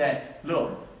junction that,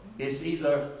 look, it's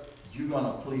either you're going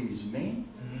to please me,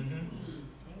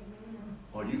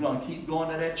 or you're going to keep going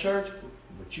to that church,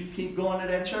 but you keep going to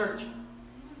that church,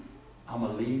 I'm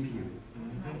going to leave you.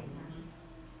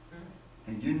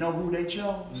 And you know who they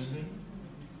chose?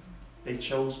 They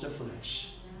chose the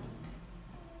flesh.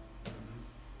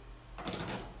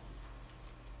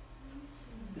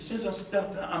 This isn't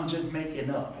stuff that I'm just making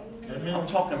up. I'm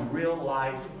talking real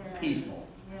life people.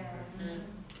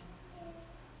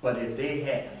 But if they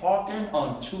had hearkened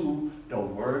unto the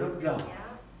word of God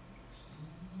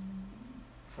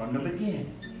from the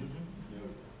beginning,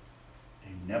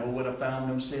 they never would have found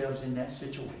themselves in that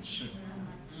situation.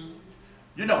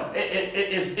 You know,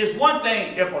 it's one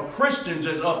thing if a Christian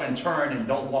just up and turn and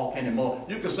don't walk anymore.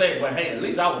 You could say, well, hey, at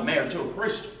least I was married to a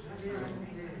Christian.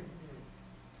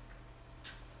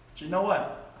 But you know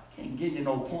what? I can't give you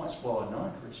no points for a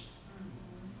non-Christian.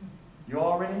 You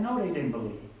already know they didn't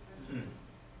believe.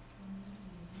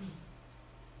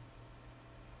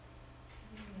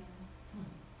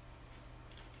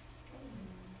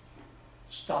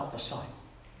 Stop the cycle.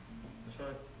 That's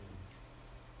right.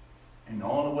 And the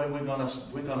only way we're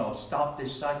gonna stop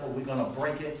this cycle, we're gonna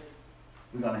break it,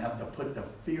 we're gonna have to put the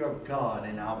fear of God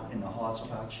in the hearts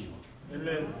of our children.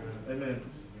 Amen. Amen.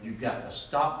 You've got to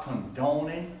stop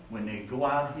condoning when they go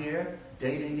out here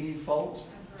dating these folks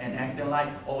and acting like,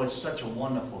 oh, it's such a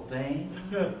wonderful thing.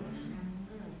 Yeah.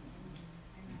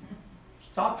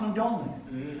 Stop condoning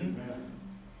it. Mm-hmm.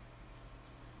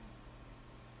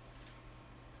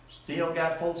 Still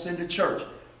got folks in the church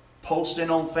posting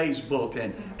on Facebook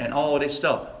and all of this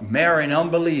stuff, marrying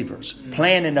unbelievers,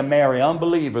 planning to marry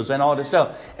unbelievers and all this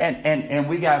stuff. And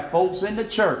we got folks in the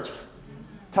church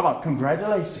talking about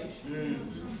congratulations.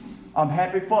 I'm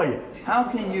happy for you. How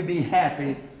can you be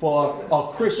happy for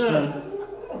a Christian?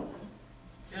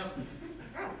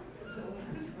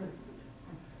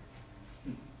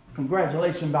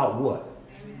 Congratulations about what?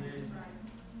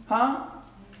 Huh?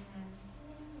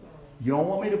 You don't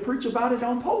want me to preach about it?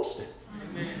 Don't post it.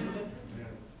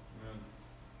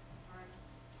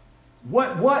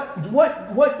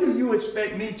 What do you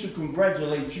expect me to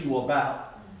congratulate you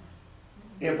about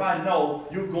if I know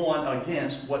you're going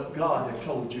against what God has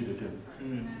told you to do?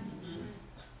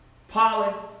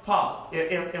 Polly,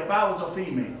 if I was a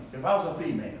female,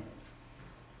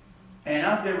 and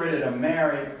I'm getting ready to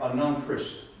marry a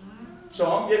non-Christian, so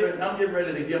I'm getting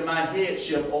ready to give my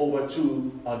headship over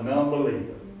to a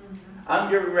non-believer.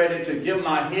 I'm getting ready to give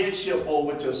my headship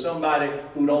over to somebody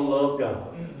who don't love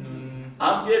God.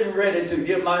 I'm getting ready to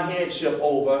give my headship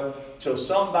over to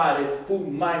somebody who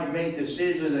might make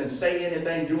decisions and say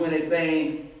anything, do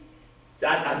anything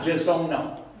that I just don't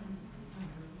know.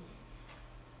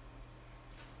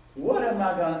 What are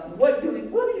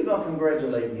you going to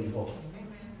congratulate me for?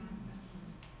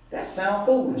 That sounds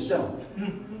foolish, don't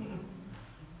it?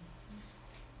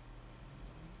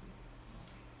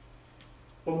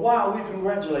 But why are we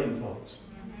congratulating folks?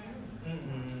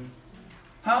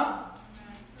 Huh?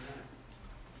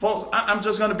 Folks, I'm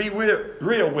just going to be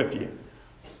real with you.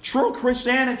 True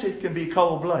Christianity can be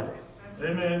cold-blooded.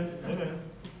 Amen. Amen.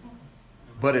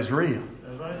 But it's real.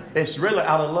 That's right. It's really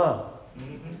out of love.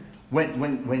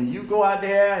 When you go out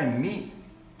there and meet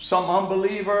some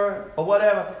unbeliever or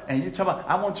whatever, and you tell them,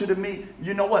 I want you to meet,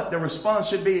 you know what? The response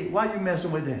should be, why are you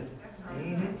messing with them?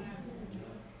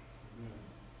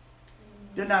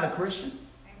 You're not a Christian.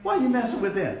 Why are you messing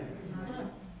with them?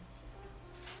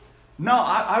 No,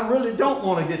 I really don't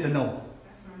want to get to know them.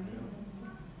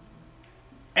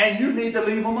 And you need to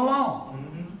leave them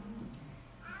alone.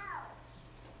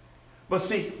 But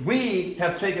see, we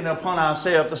have taken it upon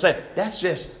ourselves to say, that's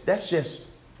just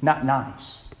not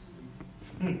nice.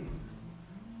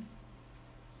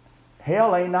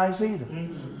 Hell ain't nice either.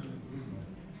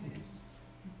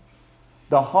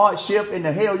 The hardship and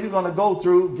the hell you're going to go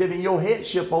through giving your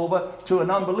headship over to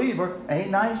an unbeliever ain't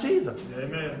nice either.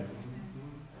 Amen.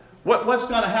 What's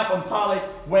going to happen, Polly,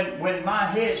 when my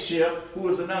headship, who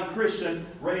is a non-Christian,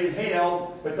 raise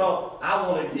hell because I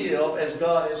want to give as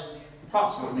God has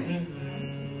prospered me?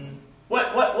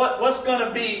 What's going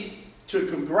to be to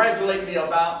congratulate me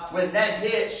about when that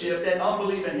headship, that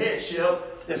unbelieving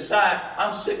headship, decide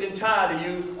I'm sick and tired of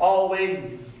you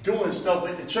always doing stuff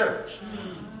with the church?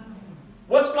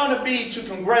 What's going to be to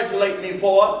congratulate me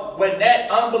for when that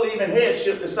unbelieving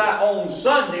headship decide on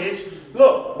Sundays,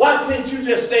 look, why can't you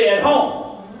just stay at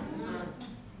home?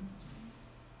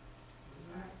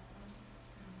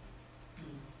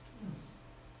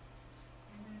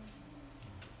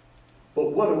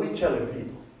 But what are we telling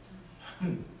people?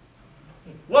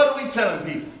 What are we telling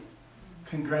people?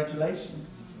 Congratulations.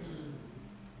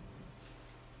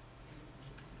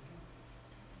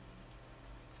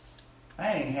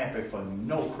 I ain't happy for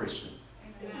no Christian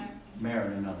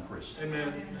marrying another Christian.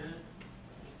 Amen.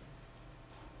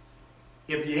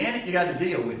 If you're in it, you got to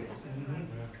deal with it.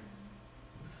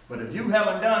 But if you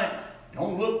haven't done it,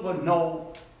 don't look for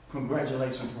no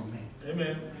congratulations from me.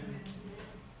 Amen.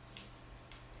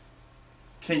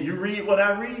 Can you read what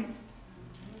I read?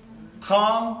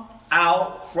 Come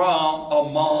out from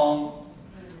among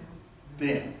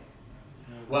them.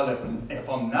 Well, if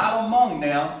I'm not among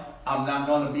them, I'm not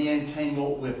going to be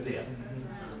entangled with them.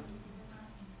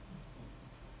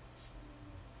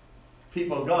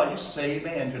 People of God, you say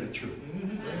amen to the truth.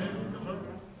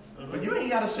 But you ain't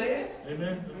got to say it.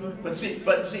 Amen. But see,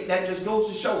 that just goes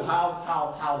to show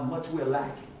how much we're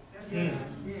lacking.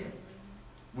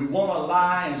 We want to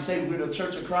lie and say we're the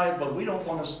Church of Christ, but we don't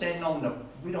want to stand on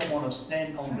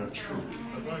the truth.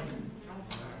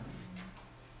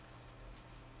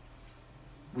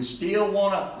 We still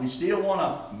want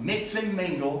to mix and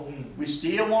mingle. We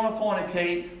still want to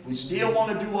fornicate. We still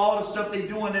want to do all the stuff they're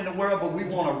doing in the world, but we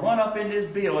want to run up in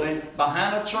this building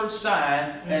behind a church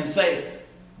sign and say,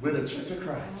 we're the Church of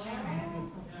Christ.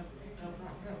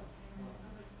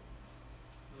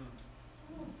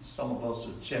 Some of us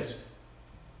are just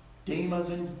demons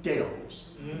and devils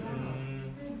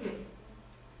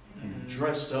in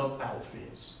dressed up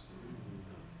outfits.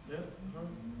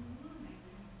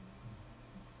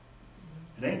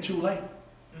 It ain't too late.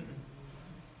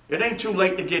 It ain't too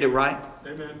late to get it right.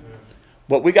 Amen.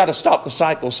 But we got to stop the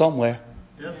cycle somewhere.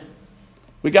 Yep.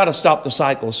 We got to stop the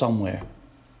cycle somewhere.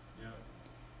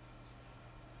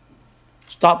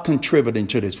 Stop contributing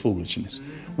to this foolishness.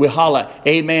 We holler,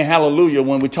 amen, hallelujah,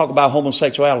 when we talk about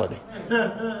homosexuality.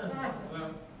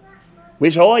 We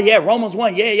say, oh yeah, Romans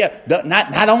 1, yeah.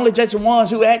 Not only just the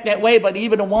ones who act that way, but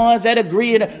even the ones that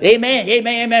agree. Amen,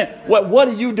 amen, amen. What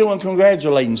are you doing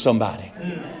congratulating somebody?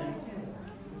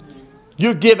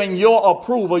 You're giving your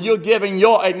approval. You're giving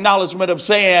your acknowledgement of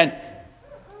saying,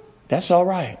 that's all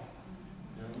right.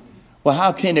 Well,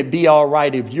 how can it be all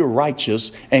right if you're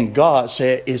righteous and God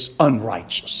said it's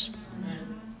unrighteous?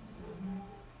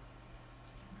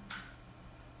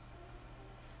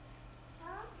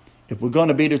 If we're going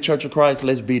to be the Church of Christ,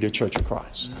 let's be the Church of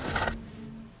Christ.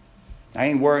 I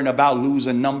ain't worrying about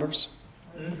losing numbers.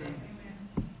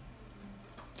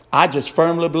 I just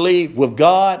firmly believe with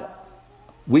God,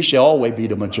 we shall always be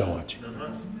the majority.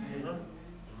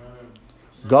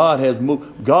 God has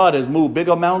moved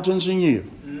bigger mountains than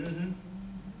you.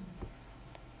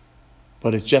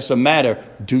 But it's just a matter,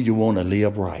 do you want to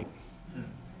live right?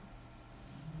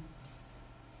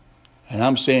 And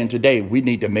I'm saying today, we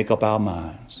need to make up our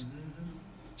minds.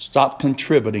 Stop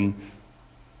contributing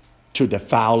to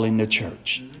defiling the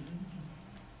church.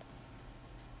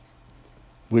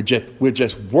 We're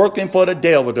just working for the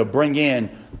devil to bring in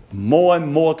more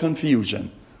and more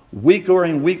confusion, weaker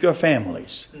and weaker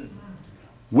families,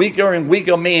 weaker and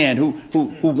weaker men who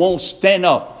won't stand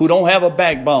up, who don't have a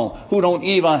backbone, who don't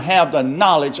even have the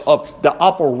knowledge of the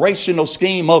operational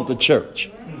scheme of the church.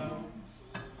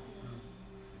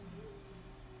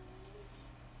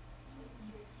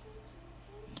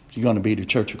 You're going to be the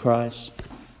Church of Christ?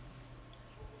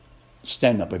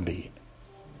 Stand up and be it.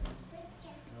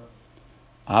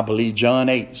 I believe John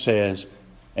 8 says,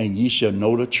 and ye shall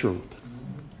know the truth.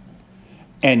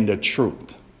 And the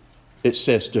truth. It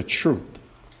says the truth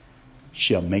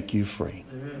shall make you free.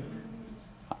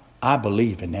 I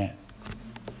believe in that.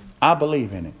 I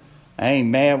believe in it. I ain't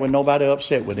mad with nobody,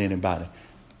 upset with anybody.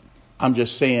 I'm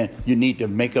just saying you need to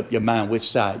make up your mind which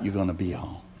side you're going to be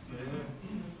on.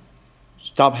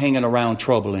 Stop hanging around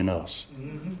troubling us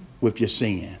with your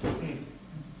sin.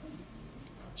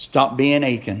 Stop being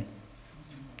Achan.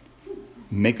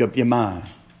 Make up your mind.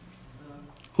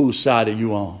 Whose side are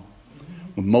you on?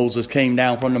 When Moses came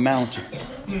down from the mountain,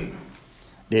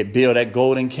 they built that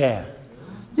golden calf.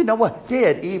 You know what? They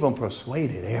had even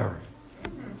persuaded Aaron.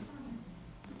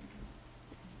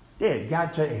 They had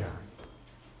got to Aaron.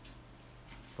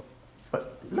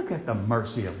 But look at the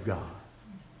mercy of God.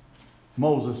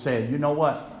 Moses said, you know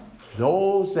what?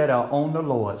 Those that are on the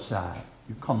Lord's side,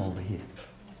 you come over here.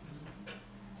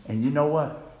 And you know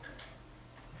what?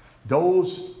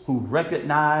 Those who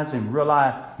recognize and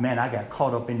realize, man, I got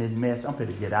caught up in this mess. I'm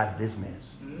going to get out of this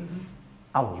mess.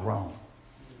 I was wrong.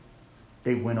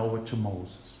 They went over to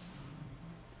Moses.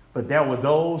 But there were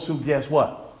those who, guess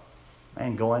what?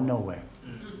 Ain't going nowhere.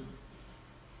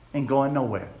 Ain't going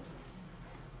nowhere.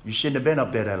 You shouldn't have been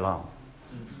up there that long.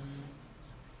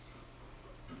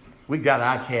 We got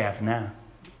our calf now.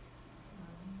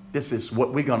 This is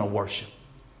what we're going to worship.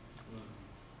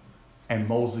 And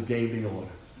Moses gave the order.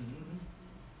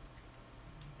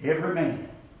 Every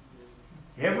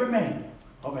man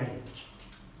of age,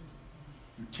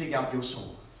 you take out your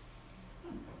sword.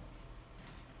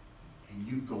 And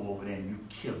you go over there and you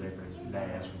kill every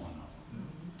last one of them.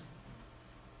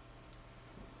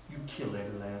 You kill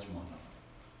every last one of them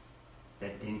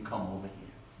that didn't come over here.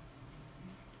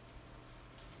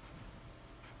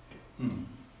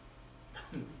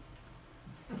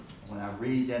 When I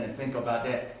read that and think about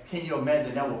that, can you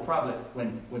imagine that will probably,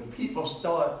 when people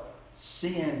start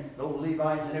seeing those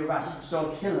Levites and everybody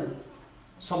start killing,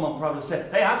 someone probably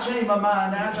said, hey, I changed my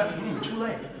mind now. Too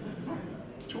late.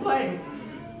 Too late.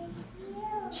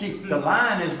 See, the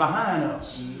line is behind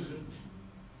us.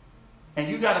 And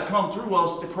you got to come through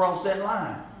us to cross that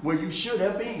line where you should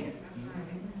have been.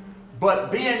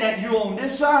 But being that you're on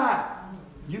this side,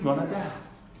 you're going to die.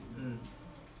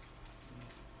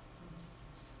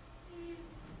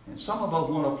 And some of us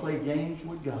want to play games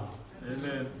with God.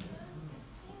 Amen.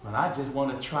 But I just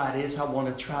want to try this. I want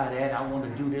to try that. I want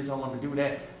to do this. I want to do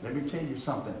that. Let me tell you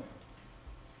something.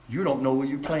 You don't know who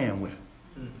you're playing with.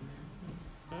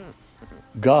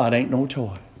 God ain't no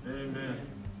toy. Amen.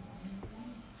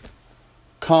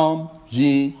 Come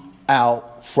ye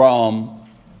out from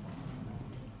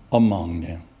among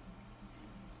them.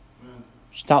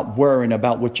 Stop worrying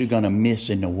about what you're going to miss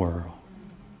in the world.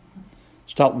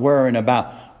 Stop worrying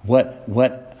about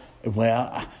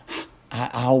I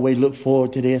always look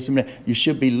forward to this. You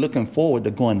should be looking forward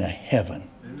to going to heaven.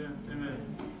 Amen.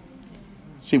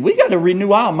 See, we got to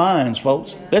renew our minds,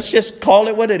 folks. Let's just call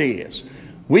it what it is.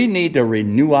 We need to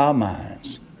renew our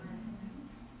minds.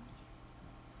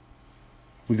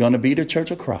 We're going to be the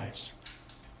Church of Christ.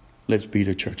 Let's be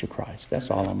the Church of Christ. That's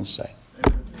all I'm going to say.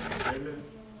 Amen.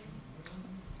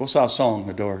 What's our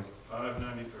song, Adora?